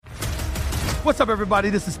What's up,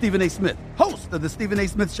 everybody? This is Stephen A. Smith, host of the Stephen A.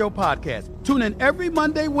 Smith Show podcast. Tune in every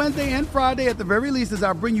Monday, Wednesday, and Friday at the very least as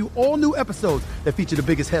I bring you all new episodes that feature the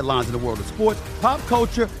biggest headlines in the world of sports, pop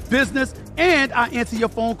culture, business, and I answer your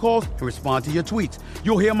phone calls and respond to your tweets.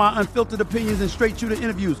 You'll hear my unfiltered opinions and straight-shooter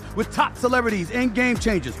interviews with top celebrities and game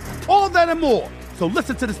changers. All that and more. So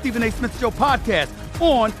listen to the Stephen A. Smith Show podcast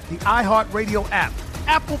on the iHeartRadio app,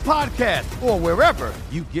 Apple Podcasts, or wherever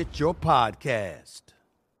you get your podcast.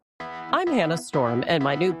 I'm Hannah Storm, and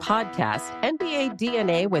my new podcast, NBA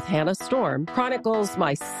DNA with Hannah Storm, chronicles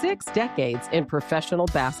my 6 decades in professional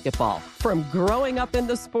basketball. From growing up in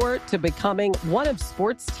the sport to becoming one of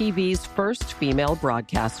sports TV's first female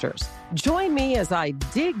broadcasters. Join me as I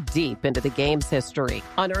dig deep into the game's history,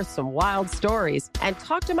 unearth some wild stories, and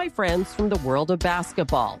talk to my friends from the world of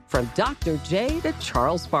basketball, from Dr. J to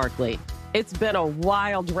Charles Barkley. It's been a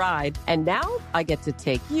wild ride, and now I get to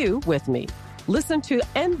take you with me. Listen to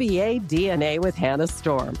NBA DNA with Hannah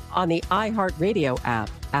Storm on the iHeartRadio app,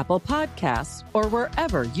 Apple Podcasts, or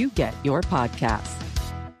wherever you get your podcasts.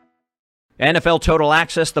 NFL Total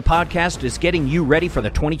Access, the podcast, is getting you ready for the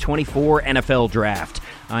 2024 NFL Draft.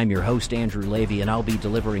 I'm your host, Andrew Levy, and I'll be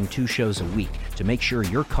delivering 2 shows a week to make sure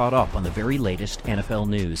you're caught up on the very latest NFL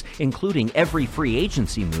news, including every free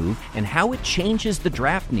agency move and how it changes the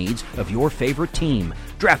draft needs of your favorite team.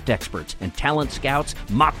 Draft experts and talent scouts,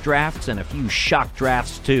 mock drafts, and a few shock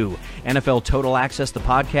drafts, too. NFL Total Access, the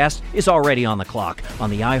podcast, is already on the clock on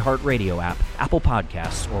the iHeartRadio app, Apple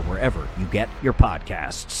Podcasts, or wherever you get your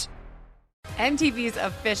podcasts. MTV's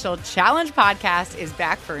official Challenge podcast is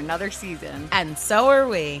back for another season. And so are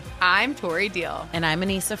we. I'm Tori Deal. And I'm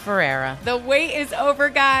Anissa Ferreira. The wait is over,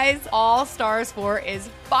 guys. All Stars 4 is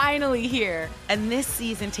finally here. And this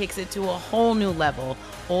season takes it to a whole new level.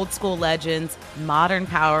 Old school legends, modern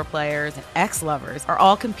power players, and ex-lovers are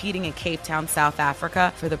all competing in Cape Town, South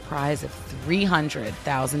Africa for the prize of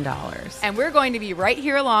 $300,000. And we're going to be right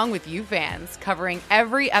here along with you fans, covering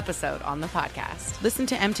every episode on the podcast. Listen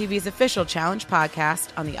to MTV's official Challenge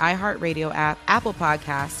podcast on the iHeartRadio app, Apple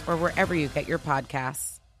Podcasts, or wherever you get your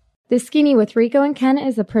podcasts. The Skinny with Rico and Ken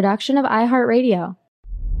is a production of iHeartRadio.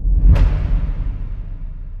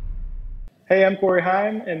 Hey, I'm Corey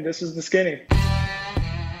Heim, and this is The Skinny.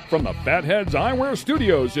 From the Fatheads Eyewear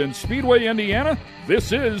Studios in Speedway, Indiana,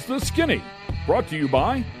 this is The Skinny. Brought to you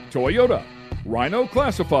by Toyota, Rhino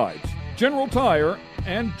Classifieds, General Tire,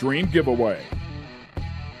 and Dream Giveaway.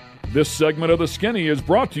 This segment of The Skinny is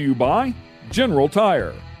brought to you by General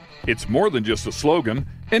Tire. It's more than just a slogan.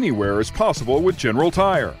 Anywhere is possible with General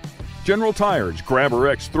Tire. General Tire's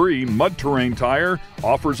Grabber X3 mud terrain tire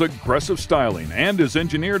offers aggressive styling and is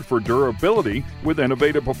engineered for durability with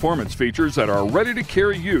innovative performance features that are ready to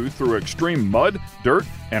carry you through extreme mud, dirt,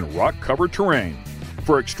 and rock-covered terrain.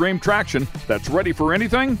 For extreme traction that's ready for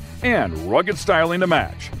anything and rugged styling to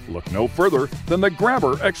match, look no further than the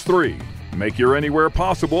Grabber X3. Make your anywhere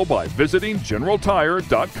possible by visiting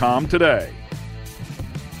GeneralTire.com today.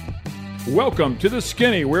 Welcome to The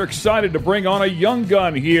Skinny. We're excited to bring on a young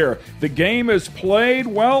gun here. The game is played,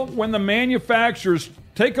 well, when the manufacturers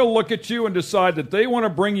take a look at you and decide that they want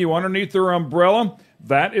to bring you underneath their umbrella.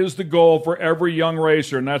 That is the goal for every young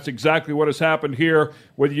racer, and that's exactly what has happened here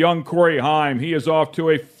with young Corey Heim. He is off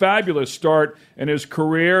to a fabulous start in his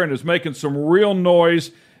career and is making some real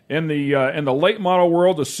noise in the late model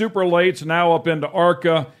world, the super lates, now up into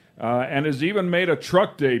ARCA, and has even made a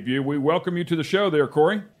truck debut. We welcome you to the show there,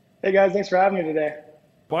 Corey. Hey, guys. Thanks for having me today.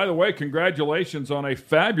 By the way, congratulations on a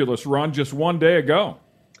fabulous run just one day ago.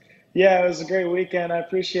 Yeah, it was a great weekend. I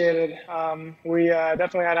appreciate it. We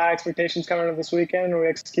definitely had high expectations coming into this weekend, and we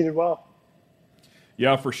executed well.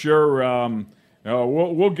 Yeah, for sure.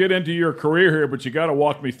 We'll get into your career here, but you got to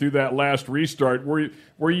walk me through that last restart.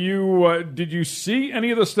 Did you see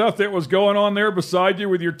any of the stuff that was going on there beside you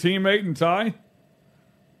with your teammate and Ty?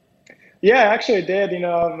 Yeah, I actually did.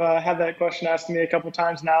 I've had that question asked to me a couple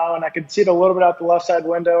times now, and I could see it a little bit out the left side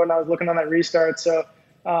window when I was looking on that restart. So,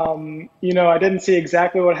 I didn't see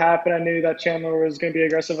exactly what happened. I knew that Chandler was going to be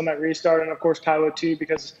aggressive on that restart, and of course Ty would too,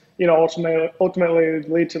 because ultimately it would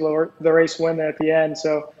lead to the race win there at the end.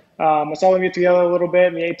 So I saw them get together a little bit,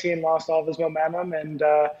 and the 18 lost all of his momentum, and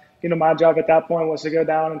my job at that point was to go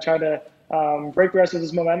down and try to break the rest of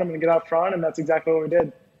his momentum and get out front, and that's exactly what we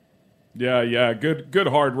did. Yeah, good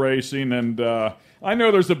hard racing, and I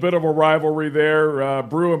know there's a bit of a rivalry there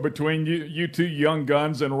brewing between you two young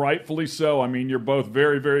guns, and rightfully so. I mean, you're both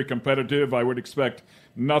very, very competitive. I would expect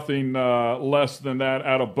nothing less than that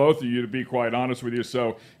out of both of you, to be quite honest with you.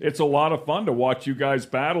 So it's a lot of fun to watch you guys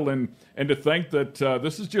battle, and to think that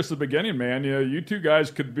this is just the beginning, man. You two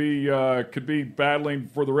guys could be battling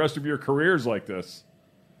for the rest of your careers like this.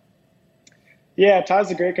 Yeah, Ty's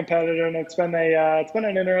a great competitor, and it's been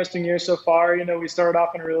an interesting year so far. We started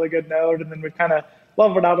off on a really good note, and then we've kind of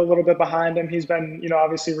leveled out a little bit behind him. He's been,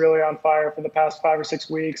 obviously really on fire for the past 5 or 6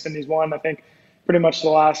 weeks, and he's won, I think, pretty much the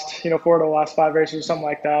last, 4 of the last 5 races or something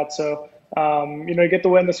like that. So, get the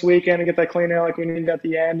win this weekend and get that clean air like we needed at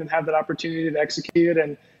the end, and have that opportunity to execute,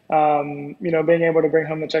 and being able to bring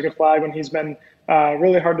home the checkered flag when he's been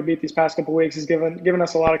really hard to beat these past couple of weeks has given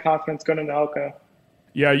us a lot of confidence going into Elko.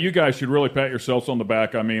 Yeah, you guys should really pat yourselves on the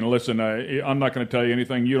back. I mean, listen, I'm not going to tell you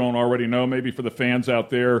anything you don't already know, maybe for the fans out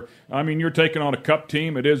there. I mean, you're taking on a cup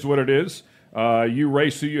team. It is what it is. You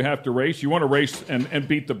race who you have to race. You want to race and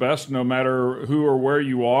beat the best no matter who or where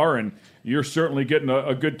you are, and you're certainly getting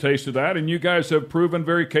a good taste of that. And you guys have proven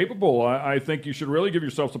very capable. I think you should really give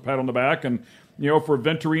yourselves a pat on the back. And, for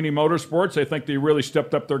Venturini Motorsports, I think they really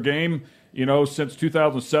stepped up their game, since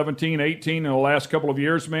 2017, 18, in the last couple of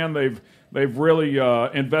years, man. They've really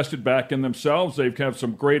invested back in themselves. They've have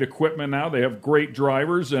some great equipment now. They have great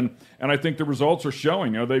drivers, and I think the results are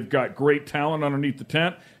showing. They've got great talent underneath the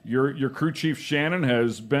tent. Your crew chief, Shannon,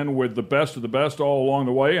 has been with the best of the best all along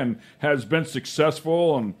the way and has been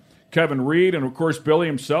successful, and Kevin Reed, and, of course, Billy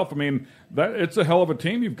himself. I mean, it's a hell of a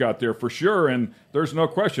team you've got there for sure, and there's no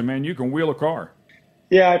question, man, you can wheel a car.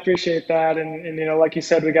 Yeah, I appreciate that. And like you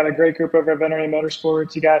said, we got a great group over at Venturini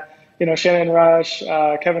Motorsports. You got, Shannon Rush,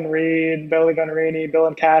 Kevin Reed, Billy Venturini, Bill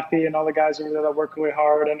and Kathy, and all the guys over there that work really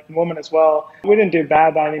hard, and women as well. We didn't do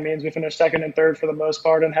bad by any means. We finished second and third for the most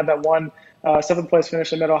part and had that one seventh place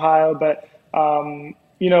finish in Mid-Ohio. But,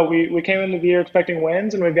 we came into the year expecting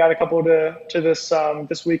wins, and we've got a couple to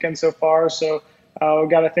this weekend so far. So we've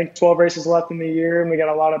got, I think, 12 races left in the year, and we got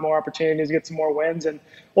a lot of more opportunities to get some more wins. And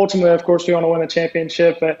ultimately, of course, we want to win the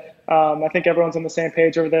championship. But I think everyone's on the same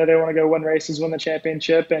page over there. They want to go win races, win the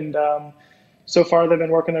championship. And so far, they've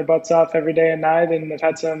been working their butts off every day and night. And they've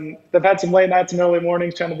had some late nights and early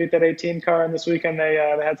mornings trying to beat that 18 car. And this weekend, they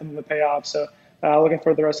had something to pay off. So looking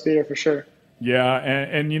for the rest of the year for sure. Yeah,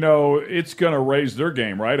 and it's going to raise their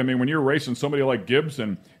game, right? I mean, when you're racing somebody like Gibbs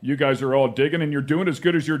and you guys are all digging and you're doing as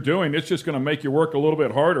good as you're doing, it's just going to make you work a little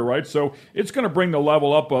bit harder, right? So it's going to bring the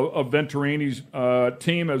level up of Venturini's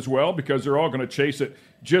team as well, because they're all going to chase it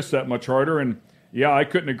just that much harder. And, yeah, I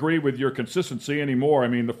couldn't agree with your consistency anymore. I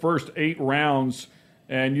mean, the first 8 rounds,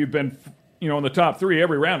 and you've been, in the top 3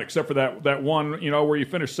 every round except for that one, where you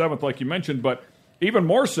finished 7th, like you mentioned. But even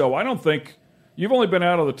more so, I don't think – you've only been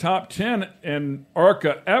out of the top 10 in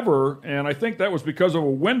ARCA ever, and I think that was because of a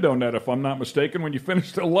window net, if I'm not mistaken, when you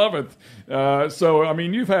finished 11th. So, I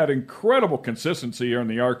mean, you've had incredible consistency here in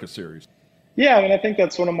the ARCA series. Yeah, I mean, I think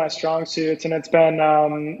that's one of my strong suits, and it's been,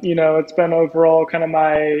 it's been overall kind of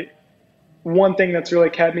my one thing that's really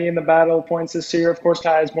kept me in the battle of points this year. Of course,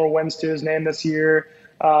 Ty has more wins to his name this year,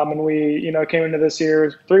 and we, came into this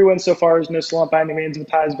year 3 wins so far is no slump by any means, but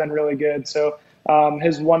Ty has been really good. So.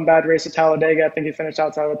 His one bad race at Talladega, I think he finished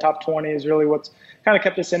outside of the top 20, is really what's kind of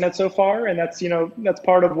kept us in it so far. And that's, that's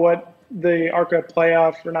part of what the ARCA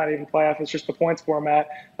playoff, or not even playoff, it's just the points format.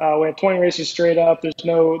 We have 20 races straight up. There's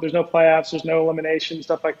no playoffs, there's no elimination,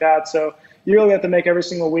 stuff like that. So you really have to make every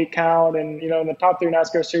single week count. And, in the top 3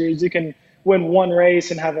 NASCAR series, you can win one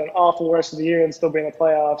race and have an awful rest of the year and still be in the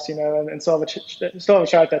playoffs, and still have a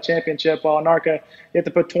shot at that championship. While in ARCA, you have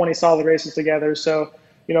to put 20 solid races together. So,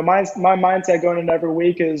 my mindset going into every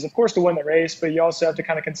week is, of course, to win the race, but you also have to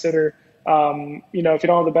kind of consider, if you don't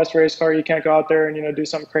have the best race car, you can't go out there and, do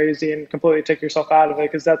something crazy and completely take yourself out of it,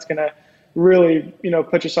 because that's going to really,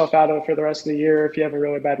 put yourself out of it for the rest of the year if you have a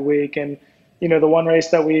really bad week. And, the one race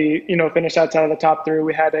that we, finished outside of the top 3,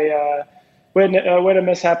 we had a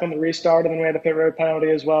mishap on the restart, and then we had a pit road penalty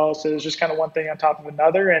as well. So it was just kind of one thing on top of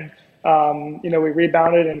another. And, we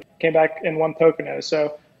rebounded and came back and won Pocono.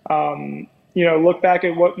 So, look back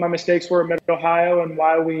at what my mistakes were at Mid-Ohio and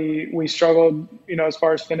why we struggled, as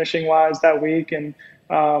far as finishing wise that week. And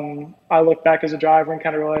I look back as a driver and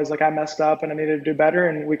kind of realized I messed up and I needed to do better.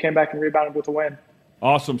 And we came back and rebounded with a win.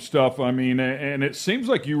 Awesome stuff. I mean, and it seems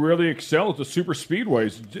like you really excel at the super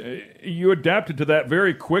speedways. You adapted to that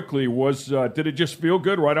very quickly. Did it just feel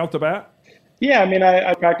good right out the bat? Yeah, I mean,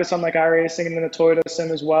 I practiced on iRacing and then the Toyota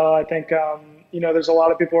Sim as well. I think, there's a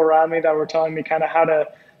lot of people around me that were telling me kind of how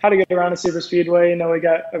to get around a super speedway. We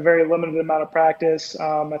got a very limited amount of practice.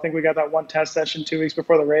 I think we got that one test session 2 weeks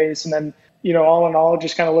before the race. And then, all in all,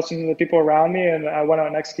 just kind of listening to the people around me, and I went out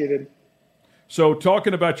and executed. So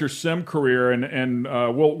talking about your sim career, and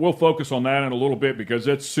we'll focus on that in a little bit, because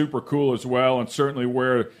it's super cool as well, and certainly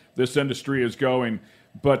where this industry is going.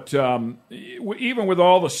 But even with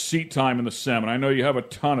all the seat time in the sim, and I know you have a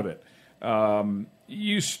ton of it,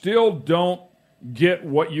 you still don't get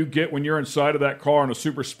what you get when you're inside of that car on a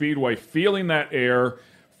super speedway, feeling that air,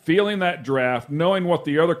 feeling that draft, knowing what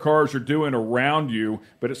the other cars are doing around you,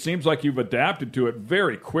 but it seems like you've adapted to it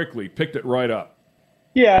very quickly, picked it right up.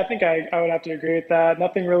 Yeah, I think I would have to agree with that.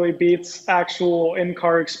 Nothing really beats actual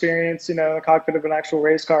in-car experience, the cockpit of an actual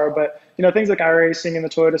race car. But, things like iRacing and the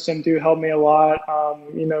Toyota Sim do help me a lot.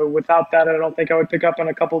 Without that, I don't think I would pick up on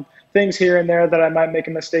a couple things here and there that I might make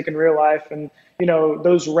a mistake in real life. And,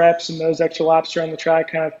 those reps and those extra laps around the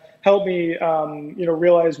track kind of help me,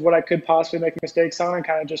 realize what I could possibly make mistakes on and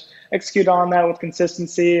kind of just execute on that with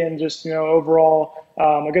consistency and just, overall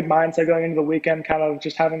a good mindset going into the weekend, kind of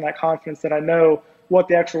just having that confidence that I know what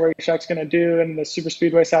the actual racetrack's going to do, and the super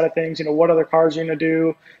speedway side of things, what other cars are going to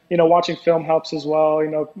do. Watching film helps as well,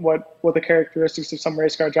 what the characteristics of some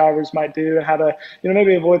race car drivers might do and how to,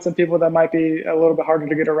 maybe avoid some people that might be a little bit harder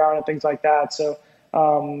to get around and things like that. So,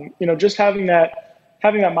 just having that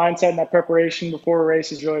mindset and that preparation before a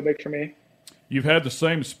race is really big for me. You've had the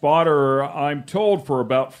same spotter, I'm told, for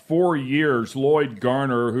about 4 years, Lloyd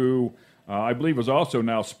Garner, who I believe is also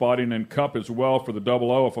now spotting in Cup as well for the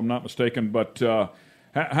 00, if I'm not mistaken. But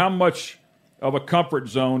how much of a comfort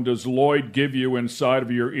zone does Lloyd give you inside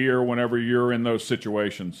of your ear whenever you're in those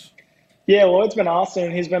situations? Yeah, Lloyd's been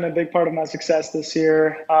awesome. He's been a big part of my success this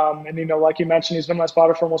year. And, like you mentioned, he's been my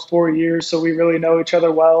spotter for almost 4 years. So we really know each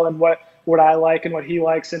other well and what I like and what he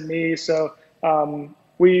likes in me. So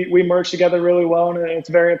we merge together really well. And it's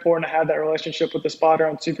very important to have that relationship with the spotter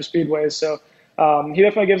on super speedways. So he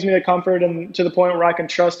definitely gives me the comfort and to the point where I can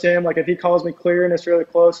trust him. Like if he calls me clear and it's really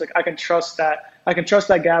close, like I can trust that. I can trust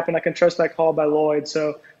that gap and I can trust that call by Lloyd.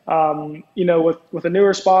 So, with a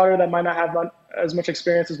newer spotter that might not have as much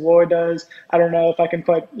experience as Lloyd does, I don't know if I can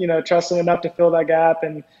trust him enough to fill that gap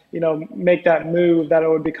and, make that move that I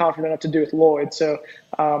would be confident enough to do with Lloyd. So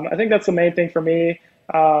I think that's the main thing for me.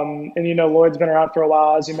 And, Lloyd's been around for a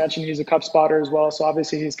while. As you mentioned, he's a Cup spotter as well. So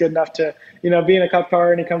obviously he's good enough to, be in a Cup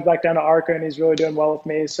car, and he comes back down to ARCA and he's really doing well with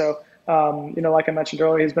me. So, like I mentioned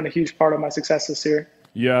earlier, he's been a huge part of my success this year.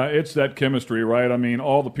 Yeah, it's that chemistry, right? I mean,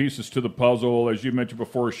 all the pieces to the puzzle, as you mentioned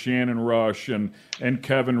before, Shannon Rush and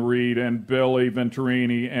Kevin Reed and Billy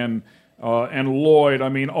Venturini and Lloyd. I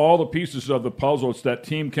mean, all the pieces of the puzzle. It's that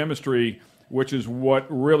team chemistry, which is what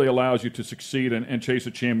really allows you to succeed and chase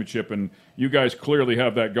a championship. And you guys clearly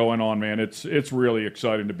have that going on, man. It's really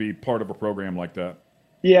exciting to be part of a program like that.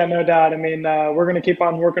 Yeah, no doubt. I mean, we're going to keep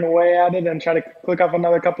on working away at it and try to click off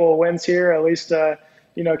another couple of wins here, at least,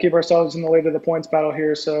 keep ourselves in the lead of the points battle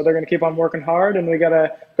here. So they're going to keep on working hard, and we got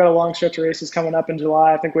a long stretch of races coming up in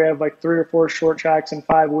July. I think we have like 3 or 4 short tracks in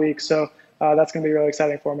 5 weeks. So that's going to be really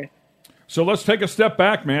exciting for me. So let's take a step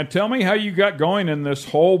back, man. Tell me how you got going in this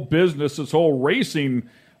whole business, this whole racing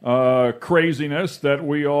craziness that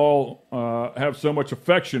we all have so much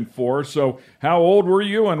affection for. So how old were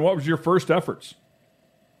you, and what was your first efforts?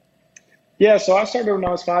 Yeah, so I started when I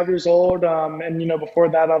was 5 years old. And, before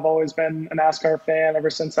that, I've always been a NASCAR fan ever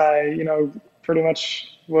since I, pretty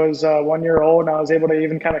much was 1 year old, and I was able to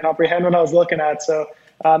even kind of comprehend what I was looking at. So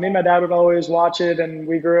me and my dad would always watch it, and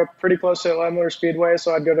we grew up pretty close to Lemler Speedway,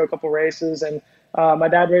 so I'd go to a couple races. And my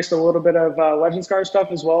dad raced a little bit of Legends car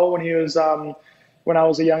stuff as well when he was when I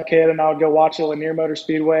was a young kid, and I would go watch the Lanier Motor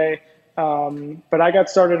Speedway. But I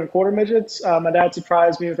got started in quarter midgets. My dad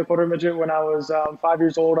surprised me with a quarter midget when I was 5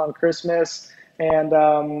 years old on Christmas. And,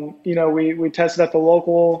 we tested at the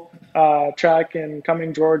local track in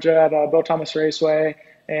Cumming, Georgia at Bill Thomas Raceway.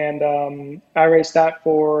 And I raced that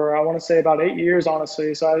for, I want to say, about 8 years,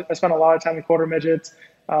 honestly. So I spent a lot of time in quarter midgets.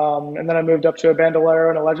 And then I moved up to a Bandolero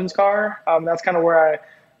and a Legends car. That's kind of where I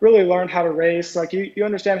really learned how to race. Like you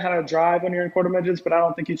understand how to drive when you're in quarter midgets, but I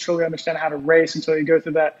don't think you truly understand how to race until you go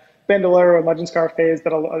through that Bandolero and Legends car phase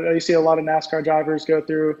that you see a lot of NASCAR drivers go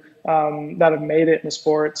through that have made it in the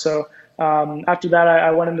sport. So after that,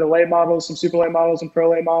 I went into late models, some super late models and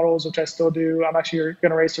pro late models, which I still do. I'm actually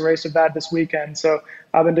going to race a race of that this weekend. So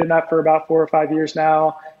I've been doing that for about 4 or 5 years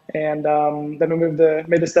now. And then we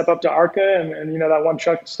made the step up to ARCA and that one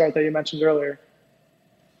truck start that you mentioned earlier.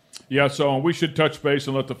 Yeah, so we should touch base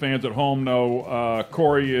and let the fans at home know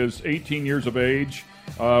Corey is 18 years of age.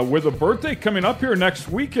 With a birthday coming up here next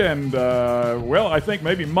weekend, I think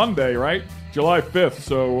maybe Monday, right? July 5th.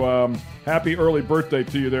 So happy early birthday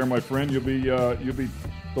to you there, my friend. You'll be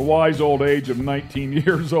the wise old age of 19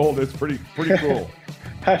 years old. It's pretty cool.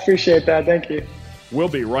 I appreciate that. Thank you. We'll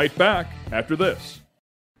be right back after this.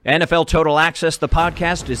 NFL Total Access, the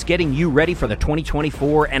podcast, is getting you ready for the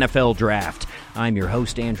 2024 NFL Draft. I'm your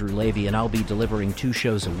host, Andrew Levy, and I'll be delivering 2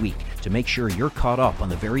 shows a week to make sure you're caught up on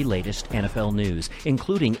the very latest NFL news,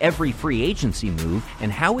 including every free agency move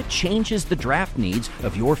and how it changes the draft needs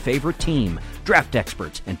of your favorite team. Draft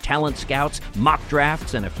experts and talent scouts, mock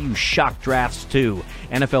drafts, and a few shock drafts, too.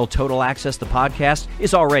 NFL Total Access, the podcast,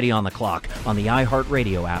 is already on the clock on the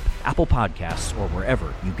iHeartRadio app, Apple Podcasts, or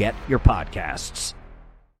wherever you get your podcasts.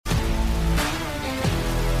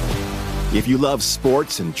 If you love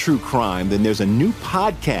sports and true crime, then there's a new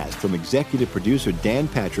podcast from executive producer Dan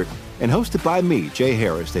Patrick and hosted by me, Jay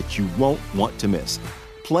Harris, that you won't want to miss.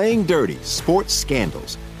 Playing Dirty: Sports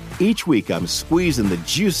Scandals. Each week, I'm squeezing the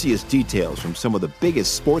juiciest details from some of the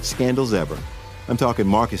biggest sports scandals ever. I'm talking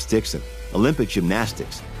Marcus Dixon, Olympic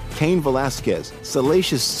gymnastics, Cain Velasquez,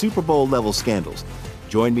 salacious Super Bowl-level scandals.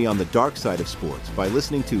 Join me on the dark side of sports by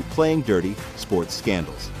listening to Playing Dirty: Sports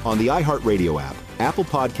Scandals on the iHeartRadio app, Apple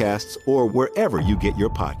Podcasts, or wherever you get your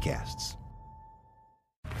podcasts.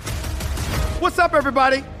 What's up,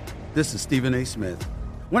 everybody? This is Stephen A. Smith.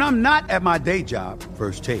 When I'm not at my day job,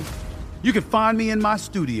 First Take, you can find me in my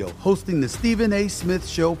studio hosting the Stephen A. Smith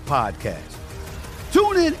Show podcast.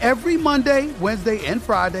 Tune in every Monday, Wednesday, and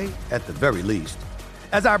Friday, at the very least,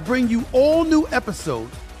 as I bring you all new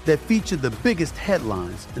episodes that feature the biggest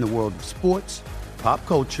headlines in the world of sports, pop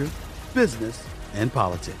culture, business, and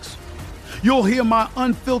politics. You'll hear my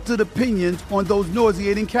unfiltered opinions on those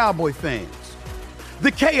nauseating Cowboy fans, the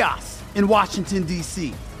chaos in Washington,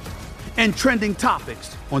 D.C., and trending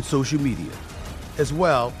topics on social media, as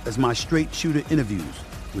well as my straight shooter interviews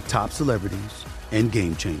with top celebrities and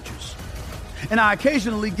game changers. And I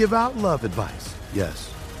occasionally give out love advice.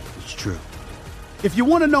 Yes, it's true. If you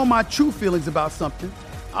want to know my true feelings about something,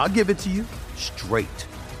 I'll give it to you straight.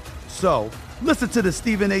 So listen to the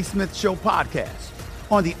Stephen A. Smith Show podcast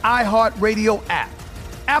on the iHeartRadio app,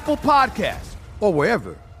 Apple Podcasts, or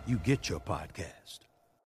wherever you get your podcast.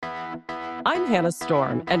 I'm Hannah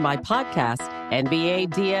Storm, and my podcast, NBA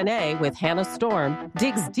DNA with Hannah Storm,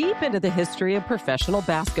 digs deep into the history of professional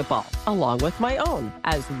basketball, along with my own,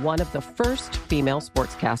 as one of the first female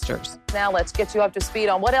sportscasters. Now let's get you up to speed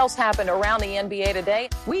on what else happened around the NBA today.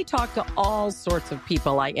 We talk to all sorts of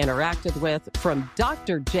people I interacted with, from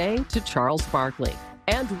Dr. J to Charles Barkley,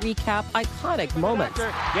 and recap iconic moments.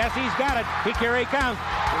 Yes, he's got it. Here he comes.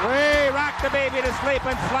 Way rock the baby to sleep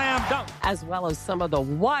and slam dunk. As well as some of the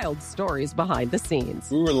wild stories behind the scenes.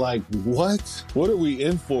 We were like, what? What are we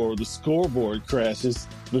in for? The scoreboard crashes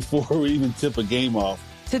before we even tip a game off.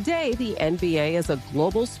 Today, the NBA is a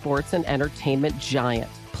global sports and entertainment giant.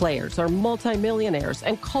 Players are multimillionaires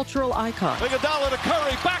and cultural icons. Iguodala to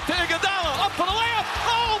Curry, back to Iguodala, up for the layup.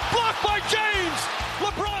 Oh, blocked by James.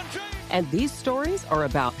 LeBron James. And these stories are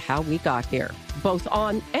about how we got here, both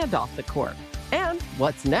on and off the court. And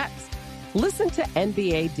what's next? Listen to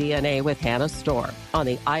NBA DNA with Hannah Storm on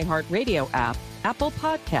the iHeartRadio app, Apple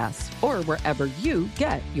Podcasts, or wherever you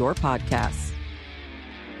get your podcasts.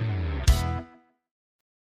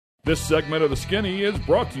 This segment of The Skinny is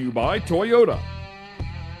brought to you by Toyota.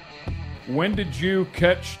 When did you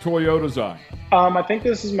catch Toyota's eye? I think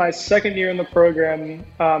this is my second year in the program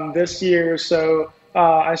this year. So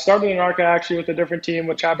I started in ARCA actually with a different team,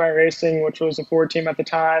 with Chadbine Racing, which was a Ford team at the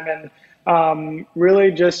time, and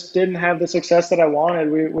really just didn't have the success that I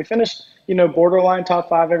wanted. We finished, borderline top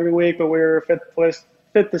 5 every week, but we were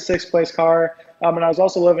fifth to sixth place car. And I was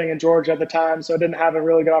also living in Georgia at the time, so I didn't have a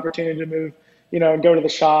really good opportunity to move, and go to the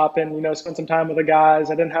shop and, spend some time with the guys.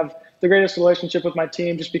 I didn't have the greatest relationship with my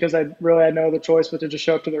team just because I really had no other choice but to just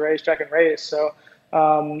show up to the racetrack and race. So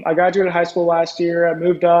I graduated high school last year. I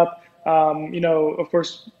moved up, of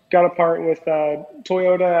course, got a part with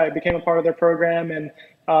Toyota. I became a part of their program. And,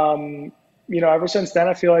 ever since then,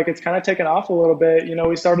 I feel like it's kind of taken off a little bit.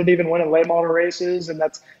 We started even winning late model races, and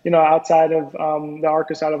that's, outside of the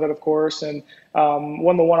ARCA side of it, of course, and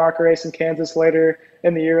won the one ARCA race in Kansas later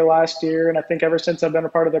in the year last year. And I think ever since I've been a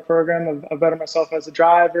part of the program, I've bettered myself as a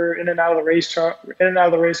driver, in and out of the race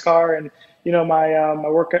car, and my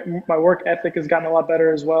work ethic has gotten a lot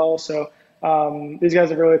better as well. So these guys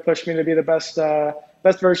have really pushed me to be the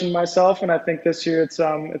best version of myself, and I think this year it's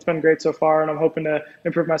been great so far, and I'm hoping to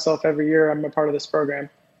improve myself every year I'm a part of this program.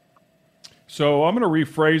 So I'm going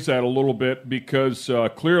to rephrase that a little bit because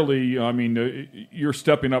clearly, you're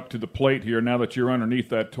stepping up to the plate here now that you're underneath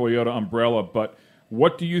that Toyota umbrella. But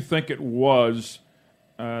what do you think it was?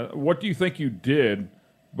 What do you think you did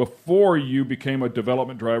before you became a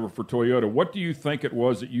development driver for Toyota? What do you think it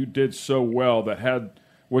was that you did so well that had?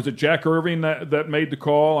 Was it Jack Irving that made the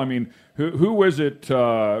call? I mean, who was it?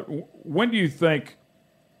 When do you think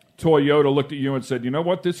Toyota looked at you and said, you know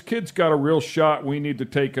what, this kid's got a real shot. We need to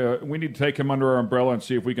take him under our umbrella and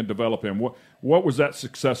see if we can develop him. What was that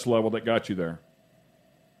success level that got you there?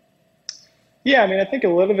 Yeah, I mean, I think a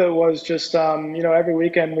little bit was just, every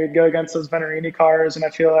weekend we'd go against those Venerini cars, and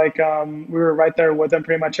I feel like we were right there with them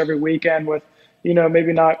pretty much every weekend with,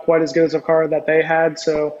 maybe not quite as good as a car that they had.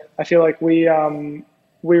 So I feel like we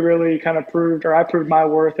really kind of I proved my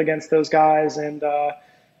worth against those guys. And,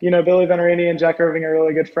 Billy Venerini and Jack Irving are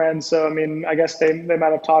really good friends. So, I mean, I guess they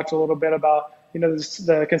might have talked a little bit about,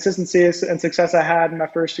 the consistency and success I had in my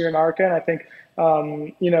first year in ARCA. And I think,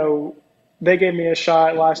 they gave me a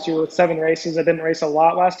shot last year with 7 races. I didn't race a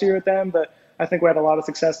lot last year with them, but I think we had a lot of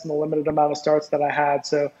success in the limited amount of starts that I had.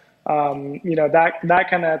 So, that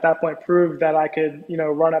kind of at that point proved that I could,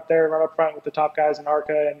 run up front with the top guys in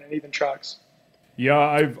ARCA and even trucks. Yeah,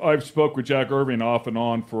 I've spoke with Jack Irving off and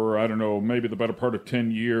on for, I don't know, maybe the better part of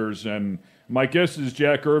 10 years. And my guess is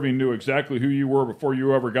Jack Irving knew exactly who you were before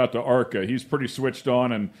you ever got to ARCA. He's pretty switched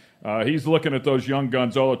on, and he's looking at those young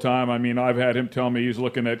guns all the time. I mean, I've had him tell me he's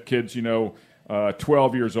looking at kids,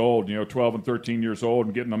 12 years old, 12 and 13 years old,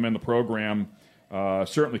 and getting them in the program,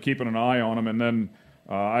 certainly keeping an eye on them. And then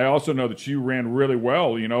I also know that you ran really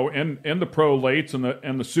well, in the pro lates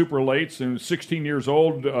and the super lates, and 16 years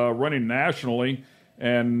old, running nationally,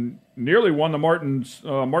 and nearly won the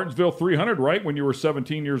Martinsville 300, right, when you were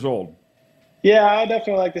 17 years old. Yeah, I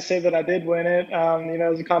definitely like to say that I did win it. It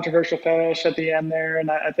was a controversial finish at the end there, and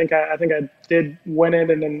I think I did win it,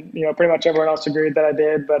 and then pretty much everyone else agreed that I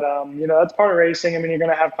did. But that's part of racing. I mean, you're going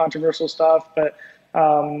to have controversial stuff, but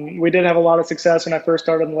we did have a lot of success when I first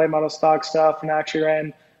started in the late model stock stuff, and I actually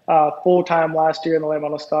ran full time last year in the late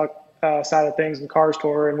model stock side of things in Cars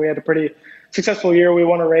Tour, and we had a pretty successful year. We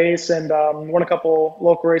won a race and won a couple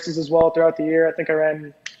local races as well throughout the year. I think I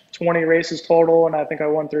ran 20 races total, and I think I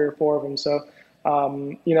won 3 or 4 of them. So,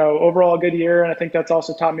 overall a good year. And I think that's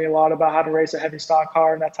also taught me a lot about how to race a heavy stock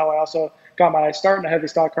car. And that's how I also got my start in a heavy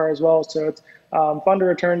stock car as well. So it's fun to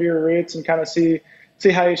return to your roots and kind of see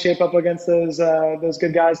how you shape up against those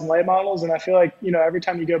good guys in late models. And I feel like, every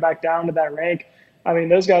time you go back down to that rank, I mean,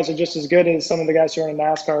 those guys are just as good as some of the guys who are in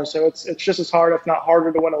NASCAR. So it's just as hard, if not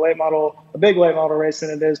harder, to win a big late model race than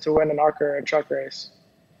it is to win an ARCA or a truck race.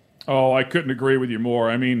 Oh, I couldn't agree with you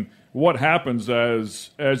more. I mean, what happens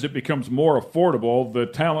as it becomes more affordable, the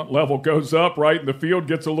talent level goes up, right? And the field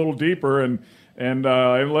gets a little deeper. And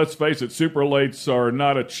let's face it, super lates are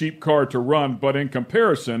not a cheap car to run, but in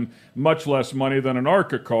comparison, much less money than an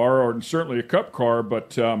ARCA car or certainly a Cup car.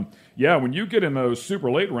 But when you get in those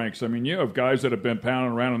super late ranks, I mean, you have guys that have been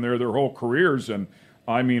pounding around in there their whole careers, and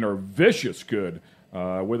I mean, are vicious good.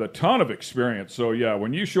 With a ton of experience. So, yeah,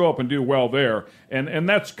 when you show up and do well there, and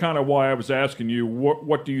that's kind of why I was asking you,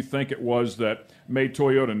 what do you think it was that made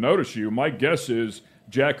Toyota notice you? My guess is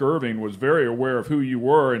Jack Irving was very aware of who you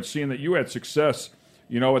were and seeing that you had success,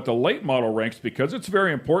 at the late model ranks, because it's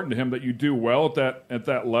very important to him that you do well at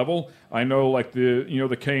that level. I know, like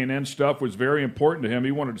the K&N stuff was very important to him.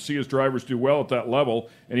 He wanted to see his drivers do well at that level,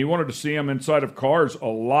 and he wanted to see them inside of cars a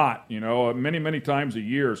lot, many, many times a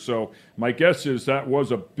year. So my guess is that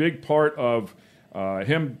was a big part of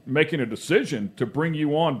him making a decision to bring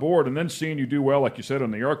you on board, and then seeing you do well, like you said,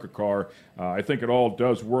 on the ARCA car. I think it all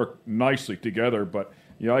does work nicely together. But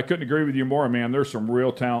I couldn't agree with you more, man. There's some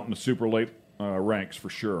real talent in the super late ranks for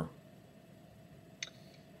sure.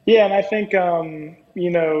 Yeah, and I think,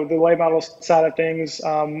 the late model side of things,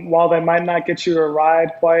 while they might not get you a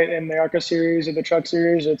ride quite in the ARCA series or the truck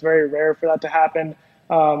series, it's very rare for that to happen.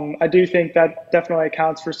 I do think that definitely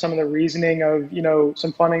accounts for some of the reasoning of,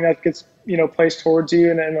 some funding that gets, placed towards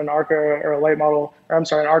you in an ARCA or a late model, an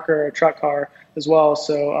ARCA or a truck car as well.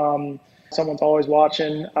 So someone's always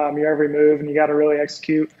watching your every move, and you got to really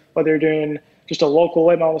execute, whether you're doing just a local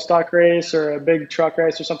late model stock race or a big truck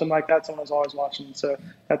race or something like that. Someone's always watching. So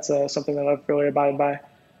that's something that I've really abided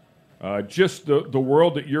by. Just the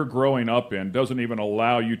world that you're growing up in doesn't even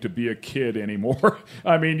allow you to be a kid anymore.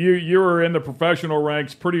 I mean, you were in the professional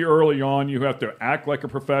ranks pretty early on. You have to act like a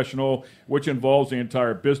professional, which involves the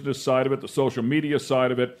entire business side of it, the social media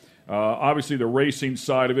side of it, obviously the racing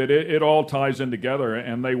side of it. It all ties in together,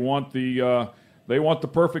 and they want the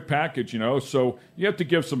perfect package, So you have to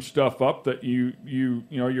give some stuff up that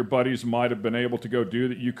your buddies might have been able to go do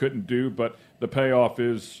that you couldn't do, but the payoff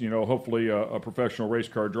is, hopefully a professional race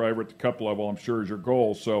car driver at the Cup level, I'm sure, is your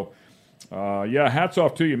goal. So, hats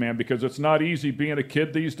off to you, man, because it's not easy being a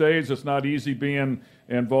kid these days. It's not easy being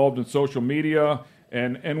involved in social media.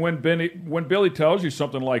 And when Billy tells you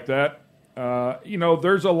something like that,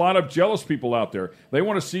 there's a lot of jealous people out there. They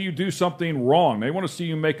want to see you do something wrong. They want to see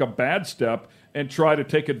you make a bad step and try to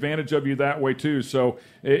take advantage of you that way too. So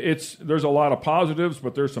there's a lot of positives,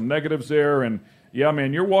 but there's some negatives there. And yeah,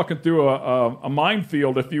 man, you're walking through a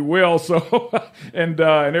minefield, if you will. So and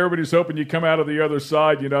everybody's hoping you come out of the other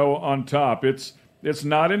side, on top. It's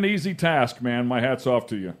not an easy task, man. My hat's off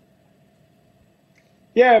to you.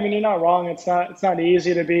 Yeah, I mean, you're not wrong. It's not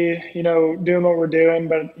easy to be, doing what we're doing,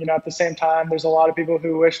 but at the same time, there's a lot of people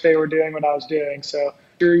who wish they were doing what I was doing. So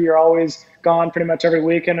sure, you're always gone pretty much every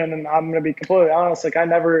weekend, and I'm going to be completely honest. Like I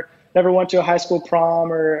never went to a high school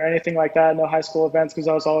prom or anything like that. No high school events because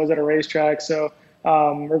I was always at a racetrack. So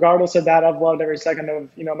regardless of that, I've loved every second of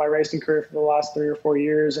my racing career for the last 3 or 4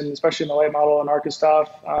 years, and especially in the late model and ARCA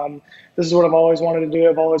stuff. This is what I've always wanted to do.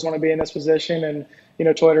 I've always wanted to be in this position, and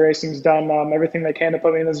Toyota Racing's done everything they can to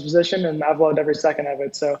put me in this position, and I've loved every second of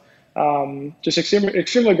it. So just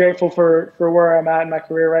extremely grateful for where I'm at in my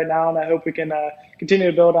career right now, and I hope we can continue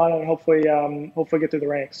to build on it and hopefully get through the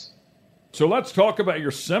ranks. So let's talk about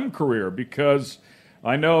your sim career, because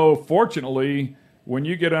I know, fortunately, when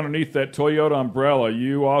you get underneath that Toyota umbrella,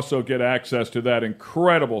 you also get access to that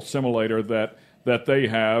incredible simulator that they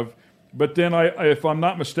have. But then, if I'm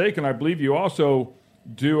not mistaken, I believe you also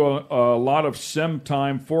do a lot of sim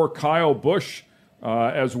time for Kyle Busch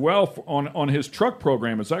as well on his truck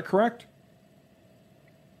program. Is that correct?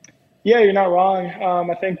 Yeah, you're not wrong.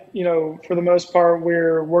 I think, for the most part,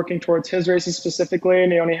 we're working towards his races specifically,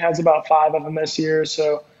 and he only has about 5 of them this year.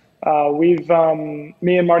 So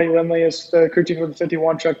me and Marty Lindley, as the crew chief of the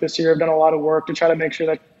 51 truck this year, have done a lot of work to try to make sure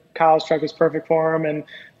that Kyle's truck is perfect for him. And,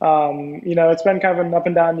 it's been kind of an up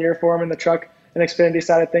and down year for him in the truck and Xfinity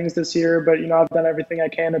side of things this year. But, I've done everything I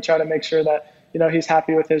can to try to make sure that, he's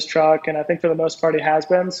happy with his truck. And I think for the most part he has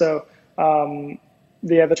been. So, the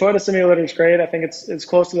Toyota simulator is great. I think it's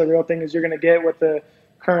close to the real thing as you're going to get with the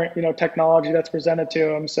current, technology that's presented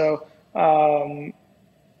to him. So,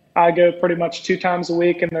 I go pretty much 2 times a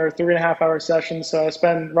week, and they're 3.5-hour sessions. So I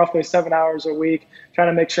spend roughly 7 hours a week trying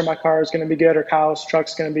to make sure my car is going to be good or Kyle's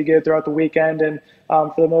truck's going to be good throughout the weekend. And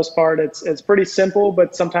for the most part, it's pretty simple,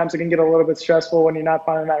 but sometimes it can get a little bit stressful when you're not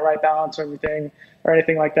finding that right balance or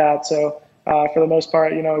anything like that. So for the most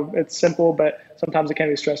part, it's simple, but sometimes it can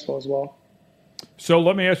be stressful as well. So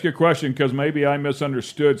let me ask you a question, because maybe I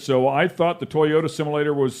misunderstood. So I thought the Toyota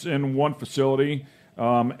simulator was in one facility,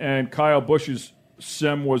 and Kyle Busch's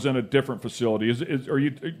sim was in a different facility.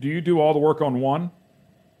 Do you do all the work on one?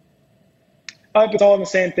 It's all in the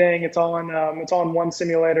same thing. It's all in one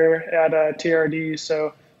simulator at TRD.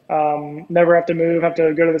 So never have to move. Have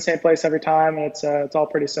to go to the same place every time, and it's all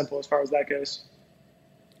pretty simple as far as that goes.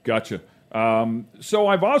 Gotcha. So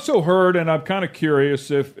I've also heard, and I'm kind of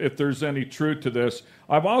curious if there's any truth to this.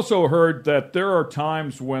 I've also heard that there are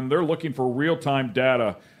times when they're looking for real-time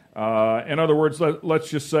data. In other words, let's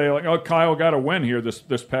just say, Kyle got a win here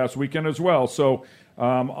this past weekend as well. So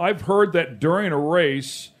I've heard that during a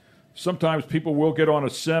race, sometimes people will get on a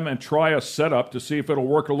sim and try a setup to see if it'll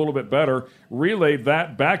work a little bit better, relay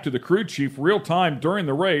that back to the crew chief real time during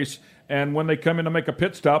the race, and when they come in to make a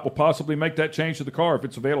pit stop, will possibly make that change to the car if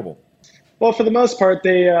it's available. Well, for the most part,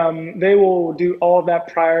 they will do all of that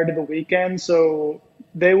prior to the weekend. So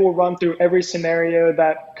they will run through every scenario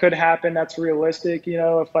that could happen that's realistic.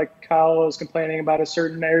 If Kyle is complaining about a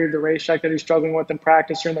certain area of the racetrack that he's struggling with in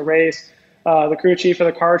practice during the race, the crew chief or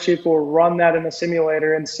the car chief will run that in the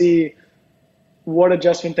simulator and see what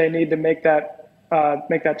adjustment they need to make that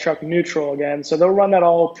truck neutral again. So they'll run that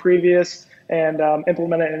all previous and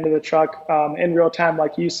implement it into the truck in real time,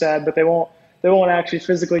 like you said, but they won't actually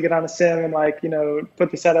physically get on a sim and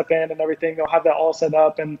put the setup in and everything. They'll have that all set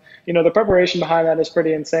up, and the preparation behind that is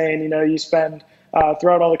pretty insane. You spend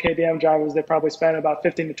throughout all the KBM drivers, they probably spend about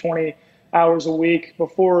 15 to 20 hours a week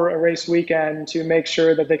before a race weekend to make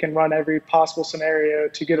sure that they can run every possible scenario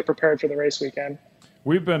to get it prepared for the race weekend.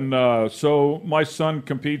 We've been so my son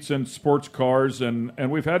competes in sports cars,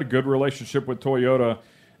 and we've had a good relationship with Toyota.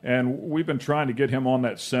 And we've been trying to get him on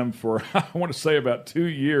that sim for, I want to say, about 2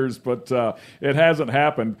 years, but it hasn't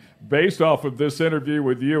happened. Based off of this interview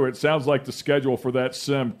with you, it sounds like the schedule for that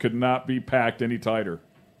sim could not be packed any tighter.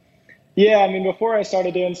 Yeah, before I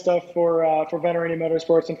started doing stuff for Venerini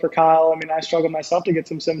Motorsports and for Kyle, I struggled myself to get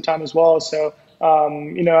some sim time as well. So,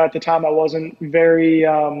 at the time I wasn't very,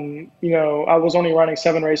 I was only running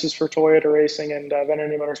 7 races for Toyota Racing and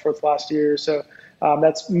Venerini Motorsports last year. So,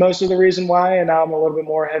 that's most of the reason why, and now I'm a little bit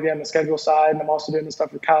more heavy on the schedule side, and I'm also doing the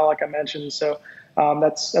stuff with Kyle, like I mentioned. So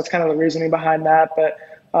that's kind of the reasoning behind that. But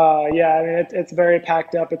Yeah, I mean, it's very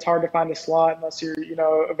packed up. It's hard to find a slot unless you're,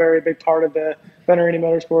 a very big part of the Venturini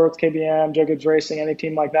Motorsports, KBM, Joe Gibbs Racing, any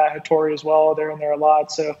team like that, Hattori as well. They're in there a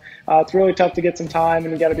lot. So it's really tough to get some time,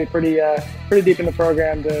 and you got to be pretty deep in the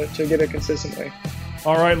program to get it consistently.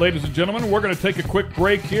 All right, ladies and gentlemen, we're going to take a quick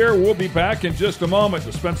break here. We'll be back in just a moment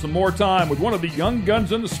to spend some more time with one of the young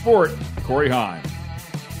guns in the sport, Corey Heim.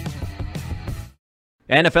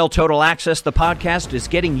 NFL Total Access, the podcast, is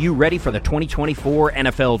getting you ready for the 2024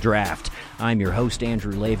 NFL Draft. I'm your host,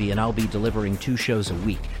 Andrew Levy, and I'll be delivering 2 shows a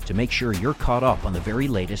week to make sure you're caught up on the very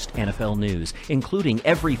latest NFL news, including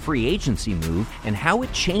every free agency move and how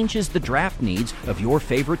it changes the draft needs of your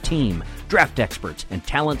favorite team. Draft experts and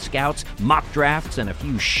talent scouts, mock drafts, and a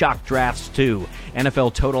few shock drafts, too.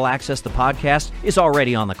 NFL Total Access, the podcast, is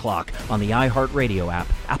already on the clock on the iHeartRadio app,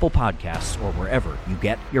 Apple Podcasts, or wherever you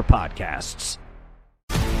get your podcasts.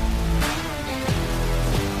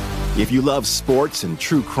 If you love sports and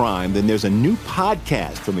true crime, then there's a new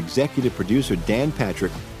podcast from executive producer Dan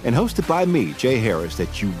Patrick and hosted by me, Jay Harris,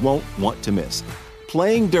 that you won't want to miss.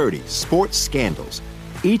 Playing Dirty: Sports Scandals.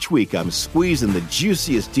 Each week, I'm squeezing the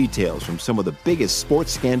juiciest details from some of the biggest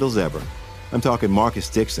sports scandals ever. I'm talking Marcus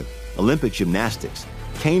Dixon, Olympic gymnastics,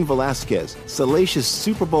 Cain Velasquez, salacious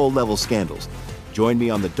Super Bowl-level scandals. Join me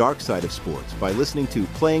on the dark side of sports by listening to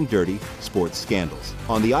Playing Dirty: Sports Scandals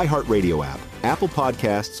on the iHeartRadio app, Apple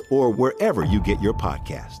Podcasts, or wherever you get your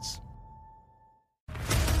podcasts.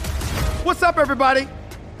 What's up, everybody?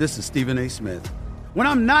 This is Stephen A. Smith. When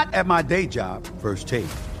I'm not at my day job, First Take,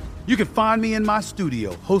 you can find me in my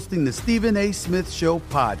studio hosting the Stephen A. Smith Show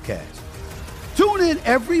podcast. Tune in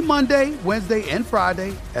every Monday, Wednesday, and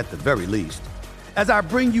Friday, at the very least, as I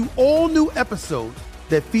bring you all new episodes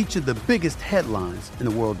that feature the biggest headlines in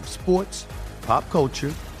the world of sports, pop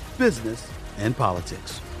culture, business, and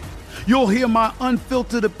politics. You'll hear my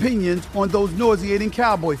unfiltered opinions on those nauseating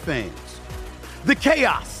Cowboy fans, the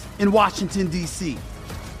chaos in Washington, D.C.,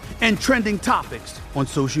 and trending topics on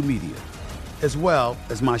social media, as well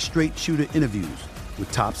as my straight shooter interviews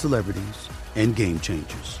with top celebrities and game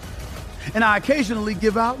changers. And I occasionally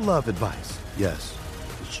give out love advice. Yes,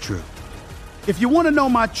 it's true. If you want to know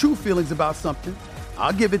my true feelings about something,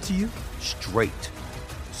 I'll give it to you straight.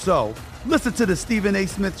 So, listen to the Stephen A.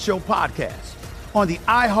 Smith Show podcast on the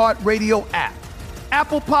iHeartRadio app,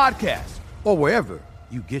 Apple Podcasts, or wherever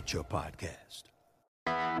you get your podcast.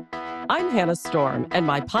 I'm Hannah Storm, and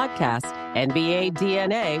my podcast, NBA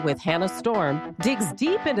DNA with Hannah Storm, digs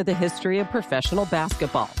deep into the history of professional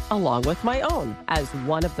basketball, along with my own, as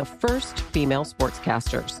one of the first female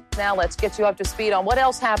sportscasters. Now let's get you up to speed on what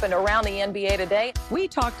else happened around the NBA today. We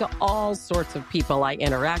talked to all sorts of people I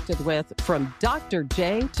interacted with, from Dr.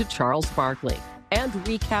 J to Charles Barkley, and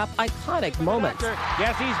recap iconic moments.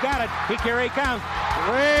 Yes, he's got it. Here he comes.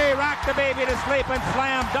 Way rock the baby to sleep and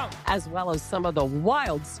slam dunk. As well as some of the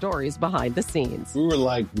wild stories behind the scenes. We were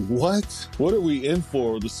like, what? What are we in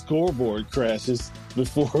for? The scoreboard crashes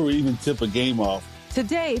before we even tip a game off.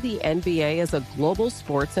 Today, the NBA is a global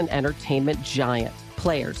sports and entertainment giant.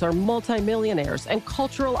 Players are multimillionaires and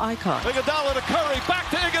cultural icons. Iguodala to Curry, back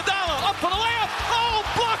to Iguodala, up for the layup. Oh,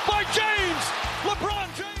 blocked by James.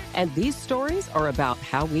 LeBron James. And these stories are about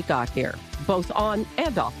how we got here, both on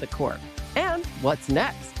and off the court. And what's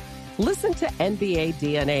next? Listen to NBA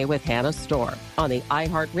DNA with Hannah Storm on the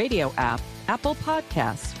iHeartRadio app, Apple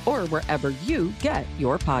Podcasts, or wherever you get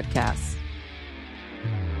your podcasts.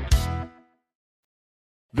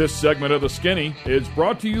 This segment of The Skinny is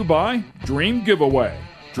brought to you by Dream Giveaway.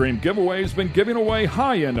 Dream Giveaway has been giving away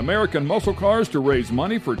high-end American muscle cars to raise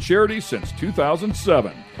money for charity since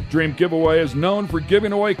 2007. Dream Giveaway is known for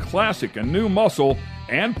giving away classic and new muscle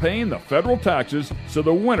and paying the federal taxes so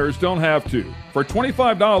the winners don't have to. For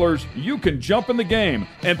 $25, you can jump in the game,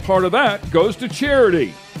 and part of that goes to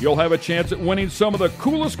charity. You'll have a chance at winning some of the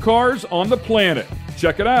coolest cars on the planet.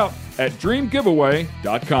 Check it out at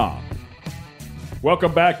dreamgiveaway.com.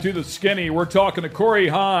 Welcome back to The Skinny. We're talking to Corey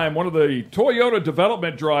Heim, one of the Toyota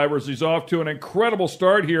development drivers. He's off to an incredible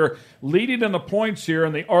start here, leading in the points here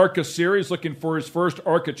in the ARCA Series, looking for his first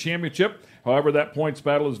ARCA championship. However, that points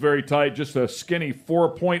battle is very tight, just a skinny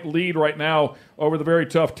 4-point lead right now over the very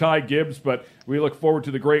tough Ty Gibbs, but we look forward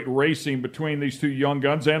to the great racing between these two young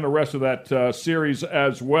guns and the rest of that series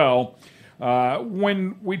as well.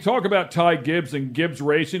 When we talk about Ty Gibbs and Gibbs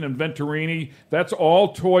Racing and Venturini, that's